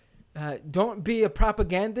 don't be a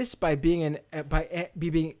propagandist by being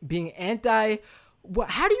being anti.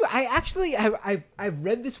 How do you? I've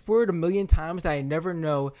read this word a million times that I never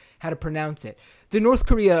know how to pronounce it. The North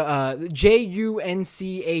Korea Junche.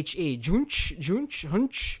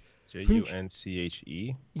 Junche.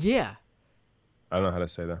 Yeah. I don't know how to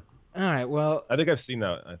say that. All right. Well, I think I've seen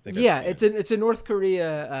that. It's a North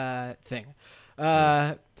Korea thing.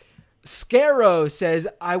 Scaro says,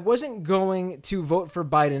 I wasn't going to vote for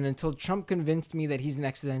Biden until Trump convinced me that he's an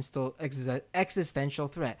existential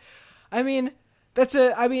threat. I mean,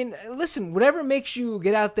 listen, whatever makes you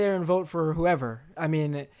get out there and vote for whoever. I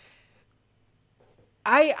mean,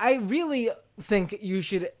 I really think you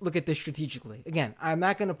should look at this strategically. Again, I'm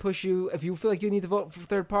not going to push you. If you feel like you need to vote for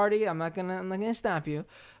third party, I'm not going to stop you.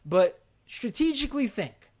 But strategically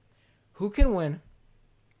think, who can win?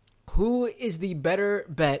 Who is the better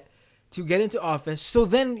bet to get into office? So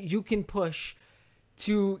then you can push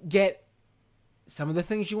to get some of the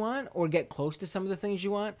things you want or get close to some of the things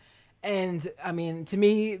you want. And I mean, to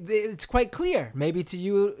me, it's quite clear. Maybe to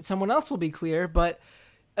you, someone else will be clear. But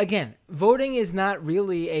again, voting is not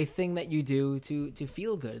really a thing that you do to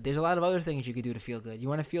feel good. There's a lot of other things you could do to feel good. You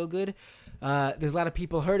want to feel good? There's a lot of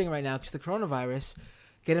people hurting right now because of the coronavirus.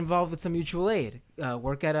 Get involved with some mutual aid.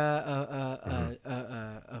 Work at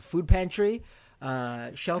a food pantry,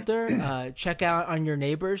 shelter. Check out on your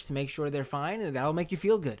neighbors to make sure they're fine, and that'll make you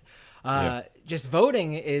feel good. Just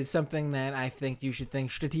voting is something that I think you should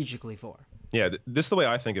think strategically for. Yeah, this is the way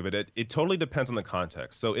I think of it. It totally depends on the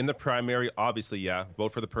context. So in the primary, obviously,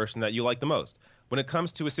 vote for the person that you like the most. When it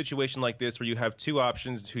comes to a situation like this where you have two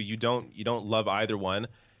options who you don't love either one,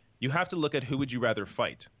 you have to look at who would you rather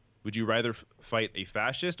fight. Would you rather fight a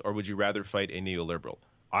fascist or would you rather fight a neoliberal?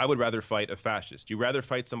 I would rather fight a fascist. You rather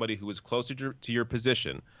fight somebody who is closer to your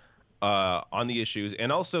position on the issues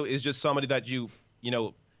and also is just somebody that you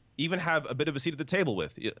even have a bit of a seat at the table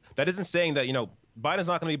with. That isn't saying that, Biden's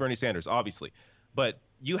not going to be Bernie Sanders, obviously. But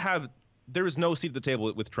there is no seat at the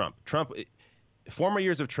table with Trump. 4 more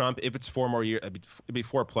years of Trump, if it's 4 more years, it'd be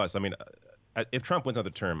 4+. I mean, if Trump wins another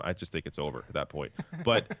term, I just think it's over at that point.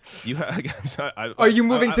 But you are you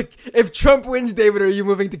moving to, if Trump wins, David, are you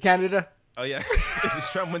moving to Canada? Oh, yeah. If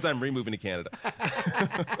Trump wins, I'm removing to Canada.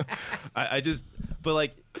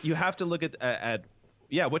 But you have to look at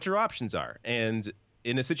what your options are. And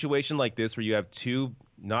in a situation like this where you have two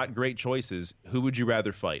not great choices, who would you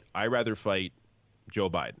rather fight? I rather fight Joe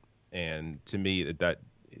Biden. And to me, it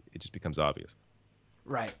just becomes obvious.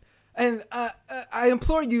 Right. And I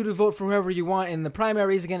implore you to vote for whoever you want in the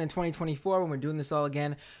primaries again in 2024 when we're doing this all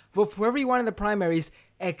again. Vote for whoever you want in the primaries,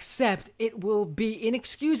 except it will be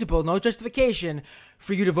inexcusable, no justification,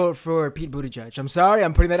 for you to vote for Pete Buttigieg. I'm sorry,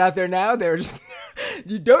 I'm putting that out there now.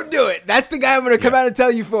 You don't do it. That's the guy I'm going to come out and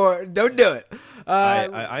tell you for. Don't do it.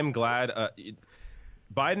 I'm glad.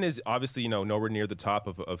 Biden is obviously, nowhere near the top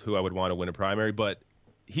of who I would want to win a primary, but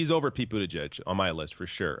he's over Pete Buttigieg on my list for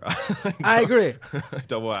sure. I agree.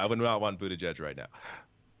 I would not want Buttigieg right now.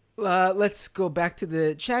 Let's go back to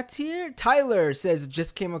the chats here. Tyler says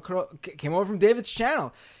just came over from David's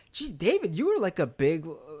channel. Geez, David, you were like a big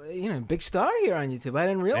big star here on YouTube. I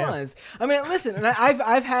didn't realize. Yeah. I mean, listen, and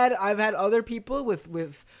I've had other people with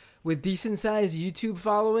decent sized YouTube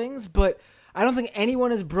followings, but I don't think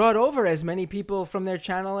anyone has brought over as many people from their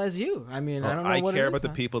channel as you. I mean, I don't know what it is. I care about the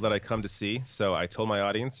people that I come to see, so I told my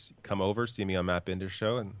audience, come over, see me on Matt Binder's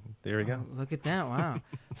show, and there we go. Look at that. Wow.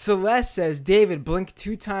 Celeste says, David, blink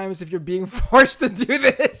 2 times if you're being forced to do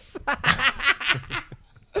this.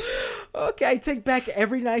 Okay, I take back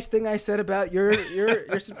every nice thing I said about your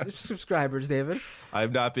subscribers, David.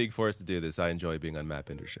 I'm not being forced to do this. I enjoy being on Matt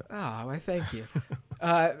Binder's show. Oh, I thank you.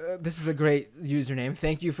 This is a great username.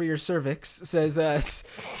 Thank you for your cervix, says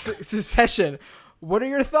Secession. What are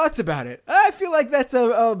your thoughts about it? I feel like that's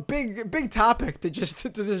a big topic to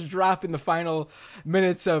just drop in the final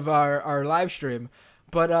minutes of our live stream.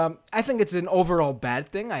 But I think it's an overall bad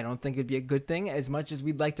thing. I don't think it'd be a good thing. As much as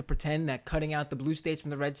we'd like to pretend that cutting out the blue states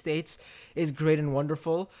from the red states is great and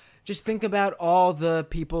wonderful, just think about all the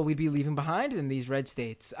people we'd be leaving behind in these red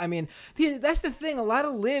states. I mean, that's the thing. A lot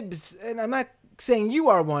of libs, and I'm not saying you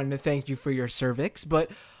are one to thank you for your cervix,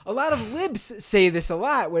 but a lot of libs say this a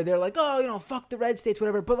lot, where they're like, oh, fuck the red states,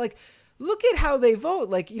 whatever. But like, look at how they vote.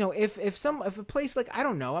 Like, if a place like, I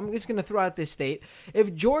don't know, I'm just going to throw out this state.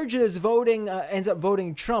 If Georgia's voting, ends up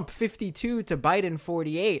voting Trump 52 to Biden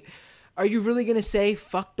 48, are you really going to say,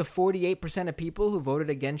 fuck the 48% of people who voted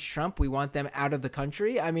against Trump? We want them out of the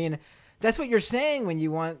country. I mean, that's what you're saying when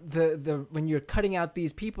you want when you're cutting out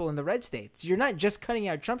these people in the red states. You're not just cutting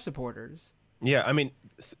out Trump supporters. Yeah. I mean,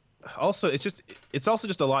 also, it's also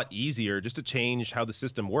just a lot easier just to change how the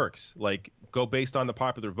system works. Like, go based on the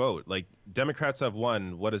popular vote. Like, Democrats have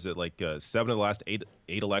won, 7 of the last eight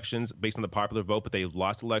elections based on the popular vote, but they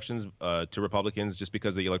lost elections to Republicans just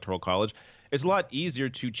because of the Electoral College. It's a lot easier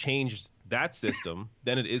to change that system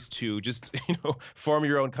than it is to just form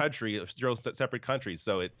your own country, your own separate countries.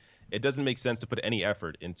 So it doesn't make sense to put any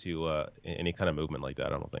effort into any kind of movement like that, I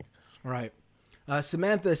don't think. Right.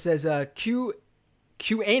 Samantha says QAnon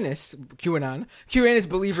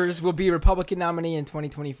believers will be Republican nominee in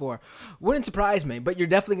 2024. Wouldn't surprise me, but you're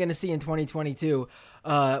definitely going to see in 2022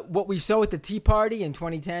 what we saw with the Tea Party in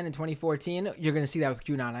 2010 and 2014. You're going to see that with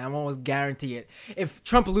QAnon. I almost guarantee it. If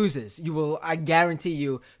Trump loses, I guarantee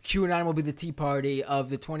you QAnon will be the Tea Party of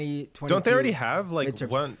the 2022. Don't they already have like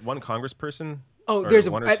one congressperson? Oh, there's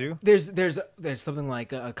one or two. There's something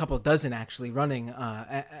like a couple dozen actually running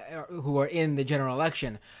who are in the general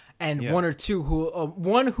election. And one or two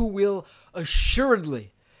one who will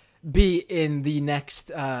assuredly be in the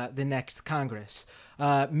next Congress.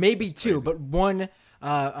 Maybe two, but one.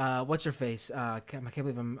 What's her face? I can't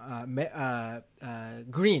believe I'm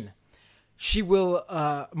Green. She will.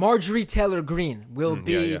 Marjorie Taylor Greene will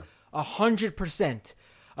be 100%.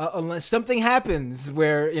 Unless something happens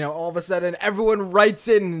where all of a sudden everyone writes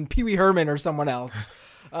in Pee Wee Herman or someone else.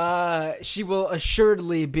 She will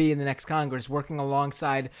assuredly be in the next Congress working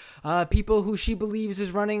alongside people who she believes is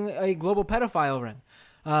running a global pedophile ring.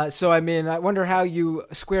 So, I mean, I wonder how you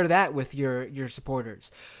square that with your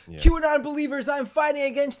supporters. Yeah. QAnon believers, I'm fighting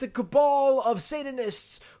against the cabal of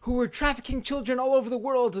Satanists who are trafficking children all over the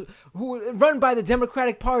world, who run by the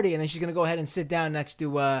Democratic Party. And then she's going to go ahead and sit down next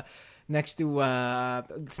to Nancy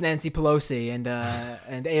Pelosi and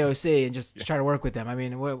AOC and just try to work with them. I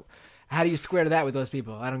mean, how do you square that with those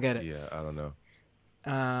people? I don't get it. Yeah, I don't know.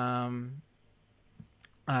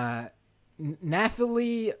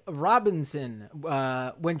 Nathalie Robinson.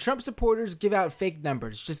 When Trump supporters give out fake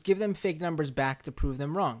numbers, just give them fake numbers back to prove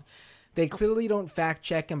them wrong. They clearly don't fact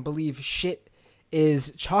check and believe shit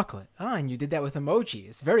is chocolate. Oh, and you did that with emoji.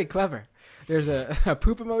 It's very clever. There's a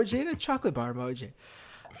poop emoji and a chocolate bar emoji.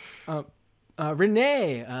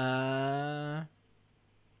 Renee.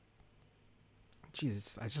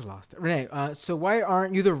 Jesus, I just lost it. Renee, so why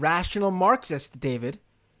aren't you the rational Marxist, David?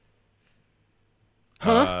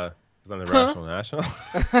 Huh? Is on the Rational National?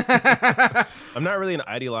 I'm not really an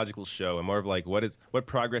ideological show. I'm more of like, what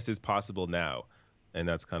progress is possible now? And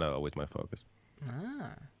that's kind of always my focus.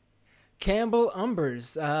 Campbell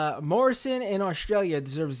Umbers. Morrison in Australia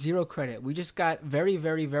deserves 0 credit. We just got very,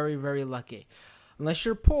 very, very, very lucky. Unless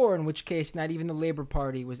you're poor, in which case not even the Labour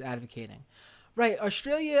Party was advocating. Right,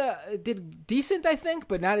 Australia did decent, I think,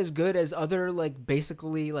 but not as good as other,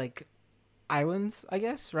 basically, islands, I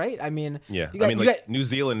guess, right? I mean... Yeah, New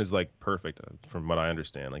Zealand is, perfect, from what I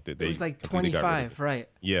understand. It was, 25, right?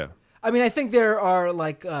 Yeah. I mean, I think there are,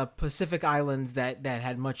 Pacific islands that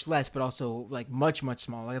had much less, but also, much, much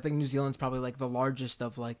smaller. I think New Zealand's probably, the largest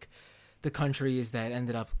of, the countries that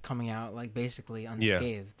ended up coming out, basically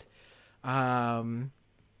unscathed. Yeah.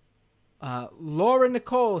 Laura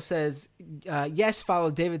Nicole says, yes,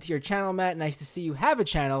 follow David to your channel, Matt. Nice to see you have a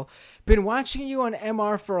channel. Been watching you on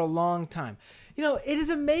MR for a long time. You know, it is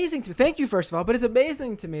amazing to me. Thank you, first of all, but it's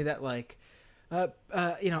amazing to me that, like,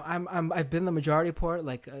 you know, I've been the majority port,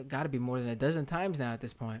 like, got to be more than a dozen times now at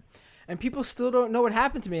this point. And people still don't know what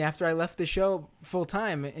happened to me after I left the show full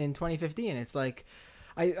time in 2015. It's like,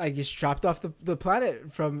 I just dropped off the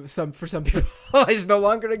planet for some people. I just no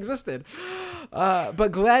longer existed.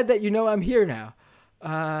 But glad that you know I'm here now.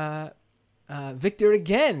 Victor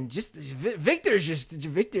again.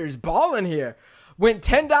 Victor's balling here. Went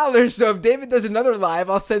 $10. So if David does another live,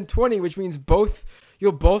 I'll send 20, which means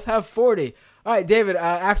you'll both have 40. All right, David,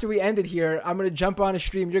 after we end it here, I'm going to jump on a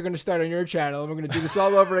stream. You're going to start on your channel, and we're going to do this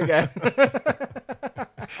all over again.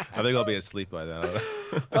 I think I'll be asleep by then.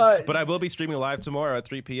 But I will be streaming live tomorrow at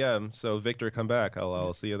 3 p.m. So Victor, come back.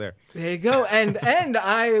 I'll see you there. There you go. And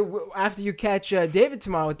after you catch David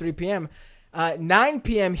tomorrow at 3 p.m., 9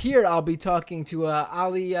 p.m. here, I'll be talking to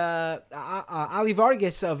Ali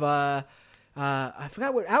Vargas of I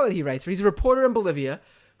forgot what outlet he writes, but he's a reporter in Bolivia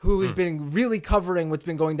who has been really covering what's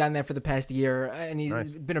been going down there for the past year, and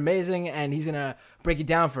he's been amazing, and he's gonna break it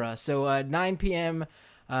down for us. So 9 p.m.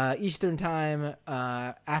 Eastern time,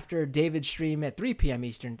 after David's stream at 3 p.m.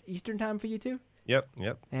 Eastern time for you too? Yep.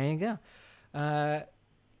 There you go.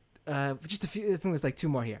 Just a few, I think there's like two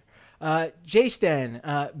more here. J-Stan,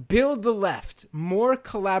 build the left. More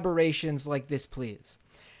collaborations like this, please.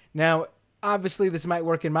 Now, obviously, this might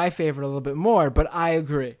work in my favor a little bit more, but I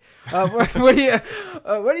agree. What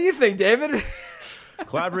do you think, David?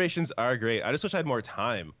 Collaborations are great. I just wish I had more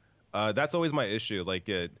time. That's always my issue. Like,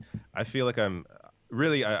 I feel like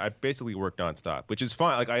I basically work nonstop, which is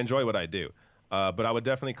fine. Like, I enjoy what I do. But I would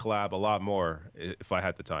definitely collab a lot more if I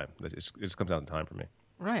had the time. It just comes down to time for me.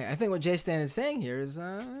 Right. I think what Jay Stan is saying here is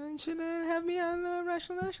you should have me on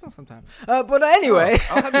Rational National sometime. But anyway.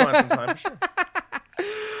 I'll have you on sometime, for sure.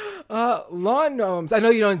 Lawn gnomes. I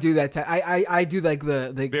know you don't do that. I do like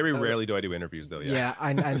the very rarely do I do interviews though. Yeah,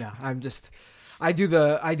 I know. I do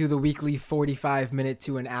the weekly 45-minute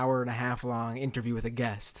to an hour and a half long interview with a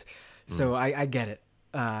guest. So I get it.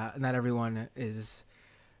 Not everyone is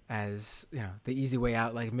as, you know, the easy way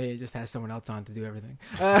out like me, just has someone else on to do everything.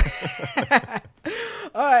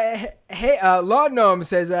 Hey, Lawn Gnome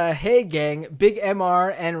says, hey gang, big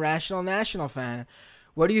MR and Rational National fan.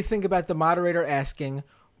 What do you think about the moderator asking,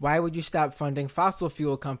 why would you stop funding fossil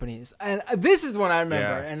fuel companies? And this is one I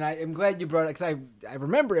remember, and I'm glad you brought it, because I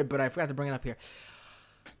remember it, but I forgot to bring it up here.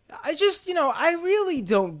 I just, I really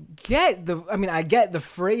don't get I get the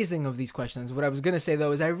phrasing of these questions. What I was going to say,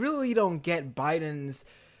 though, is I really don't get Biden's,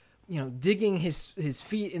 digging his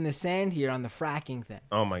feet in the sand here on the fracking thing.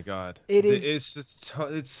 Oh, my God. It's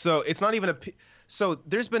not even so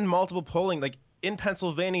there's been multiple polling, like in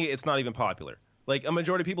Pennsylvania, it's not even popular. Like a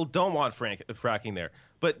majority of people don't want fracking there,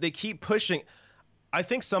 but they keep pushing. I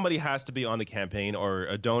think somebody has to be on the campaign or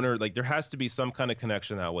a donor. Like there has to be some kind of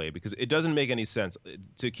connection that way, because it doesn't make any sense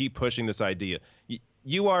to keep pushing this idea.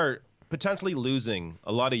 You are potentially losing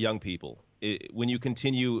a lot of young people when you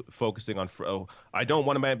continue focusing on, I don't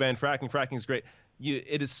want to ban fracking. Fracking is great.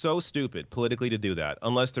 It is so stupid politically to do that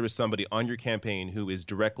unless there is somebody on your campaign who is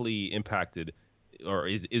directly impacted or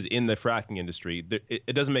is in the fracking industry.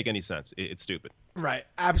 It doesn't make any sense. It's stupid. Right.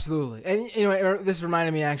 Absolutely. And, this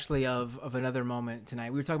reminded me actually of another moment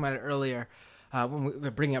tonight. We were talking about it earlier when we were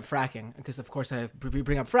bringing up fracking, because, of course, if we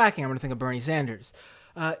bring up fracking, I'm going to think of Bernie Sanders.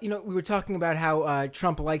 We were talking about how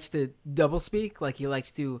Trump likes to doublespeak. Like he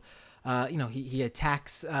likes to, he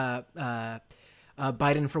attacks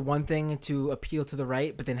Biden for one thing to appeal to the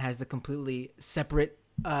right, but then has the completely separate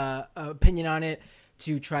opinion on it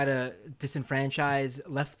to try to disenfranchise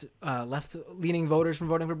left-leaning voters from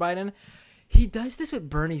voting for Biden. He does this with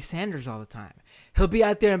Bernie Sanders all the time. He'll be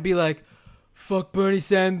out there and be like, fuck Bernie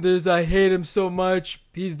Sanders, I hate him so much,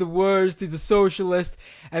 he's the worst, he's a socialist.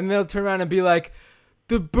 And they'll turn around and be like,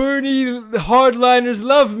 the Bernie hardliners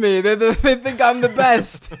love me, they think I'm the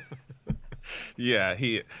best. Yeah,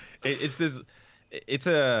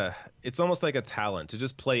 it's almost like a talent to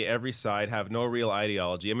just play every side, have no real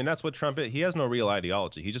ideology. I mean, that's what Trump is. He has no real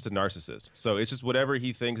ideology. He's just a narcissist. So it's just whatever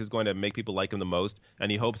he thinks is going to make people like him the most,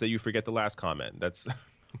 and he hopes that you forget the last comment. That's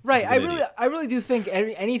right. I really do think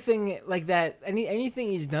anything like that, anything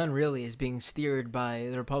he's done really is being steered by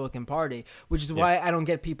the Republican Party, which is why I don't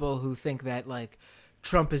get people who think that like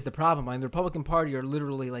Trump is the problem. I mean, the Republican Party are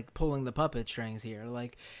literally like pulling the puppet strings here.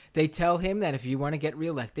 Like they tell him that if you want to get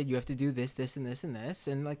reelected, you have to do this, this, and this, and this.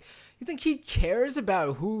 And like, you think he cares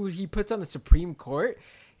about who he puts on the Supreme Court?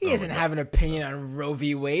 He doesn't have an opinion on Roe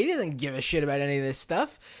v. Wade. He doesn't give a shit about any of this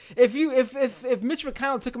stuff. If Mitch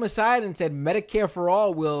McConnell took him aside and said Medicare for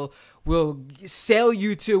all will sail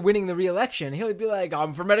you to winning the re-election, he'll be like,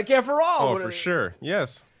 I'm for Medicare for all. Oh, for sure.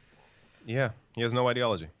 Yes. Yeah. He has no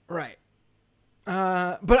ideology. Right.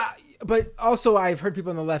 But also I've heard people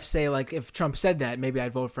on the left say, like, if Trump said that, maybe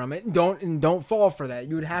I'd vote for him. Don't fall for that.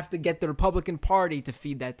 You would have to get the Republican Party to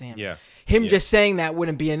feed that to him. Yeah. Just saying that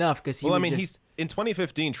wouldn't be enough because in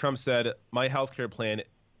 2015, Trump said, my healthcare plan,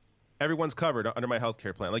 everyone's covered under my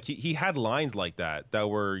healthcare plan. Like he had lines like that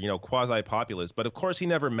were, quasi-populist, but of course he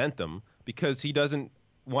never meant them because he doesn't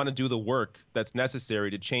want to do the work that's necessary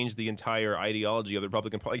to change the entire ideology of the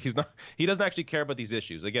Republican Party. He doesn't actually care about these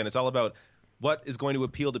issues. Again, it's all about what is going to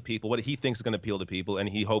appeal to people, what he thinks is going to appeal to people, and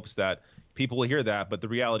he hopes that people will hear that. But the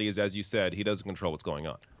reality is, as you said, he doesn't control what's going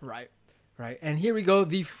on. Right. And here we go,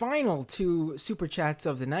 the final two super chats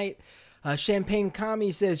of the night. Champagne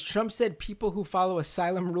Kami says, Trump said people who follow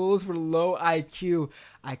asylum rules were low IQ.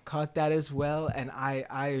 I caught that as well, and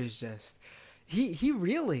I was just... He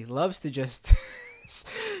really loves to just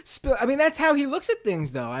spill... I mean, that's how he looks at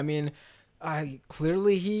things, though. I mean,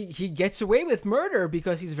 clearly he gets away with murder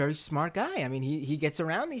because he's a very smart guy. I mean, he gets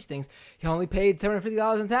around these things. He only paid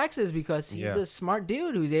 $750 in taxes because he's a smart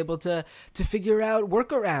dude who's able to figure out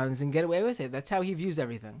workarounds and get away with it. That's how he views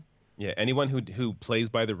everything. Yeah, anyone who plays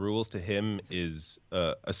by the rules to him is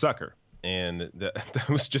a sucker, and that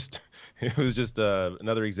was just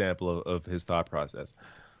another example of his thought process.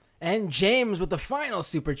 And James with the final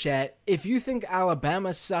super chat: if you think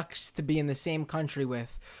Alabama sucks to be in the same country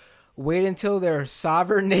with, wait until they're a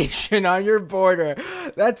sovereign nation on your border.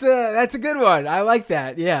 That's a good one. I like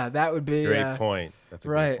that. Yeah, that would be great point. That's a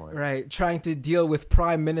great point. Right. Trying to deal with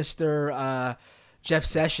Prime Minister Jeff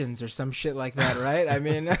Sessions or some shit like that, right? I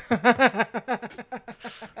mean, oh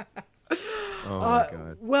my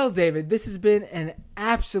God. Well, David, this has been an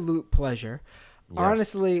absolute pleasure. Yes.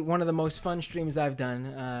 Honestly, one of the most fun streams I've done.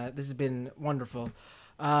 This has been wonderful.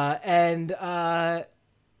 And let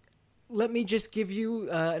me just give you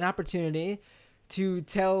an opportunity to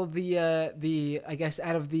tell the I guess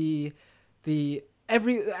out of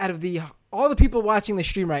all the people watching the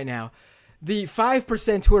stream right now, the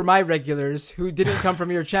 5% who are my regulars who didn't come from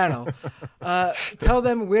your channel, tell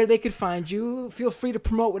them where they could find you. Feel free to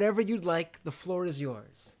promote whatever you'd like. The floor is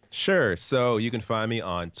yours. Sure. So you can find me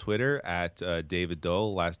on Twitter at David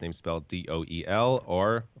Doel, last name spelled Doel,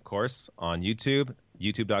 or of course on YouTube,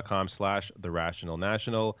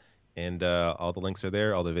 youtube.com/TheRationalNational. And all the links are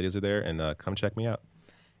there. All the videos are there. And come check me out.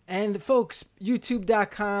 And folks,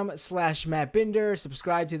 youtube.com/Matt Binder.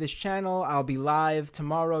 Subscribe to this channel. I'll be live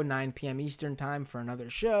tomorrow, 9 p.m. Eastern time for another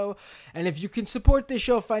show. And if you can support this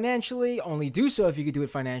show financially, only do so if you can do it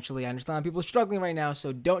financially. I understand people are struggling right now,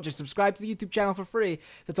 so don't just subscribe to the YouTube channel for free.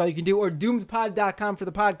 That's all you can do. Or doomedpod.com for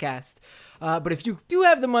the podcast. But if you do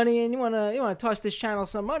have the money and you wanna toss this channel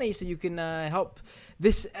some money so you can help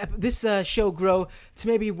this show grow to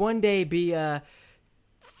maybe one day be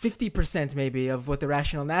 50% maybe of what the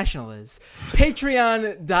Rational National is.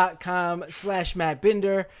 Patreon.com/Matt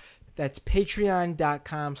Binder. That's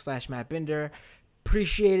patreon.com/Matt Binder.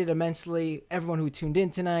 Appreciate it immensely. Everyone who tuned in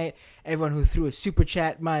tonight, everyone who threw a super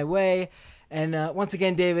chat my way. And once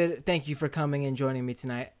again, David, thank you for coming and joining me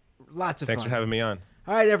tonight. Lots of fun. Thanks for having me on.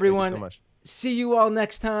 All right, everyone. Thank you so much. See you all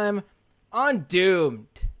next time on Doomed.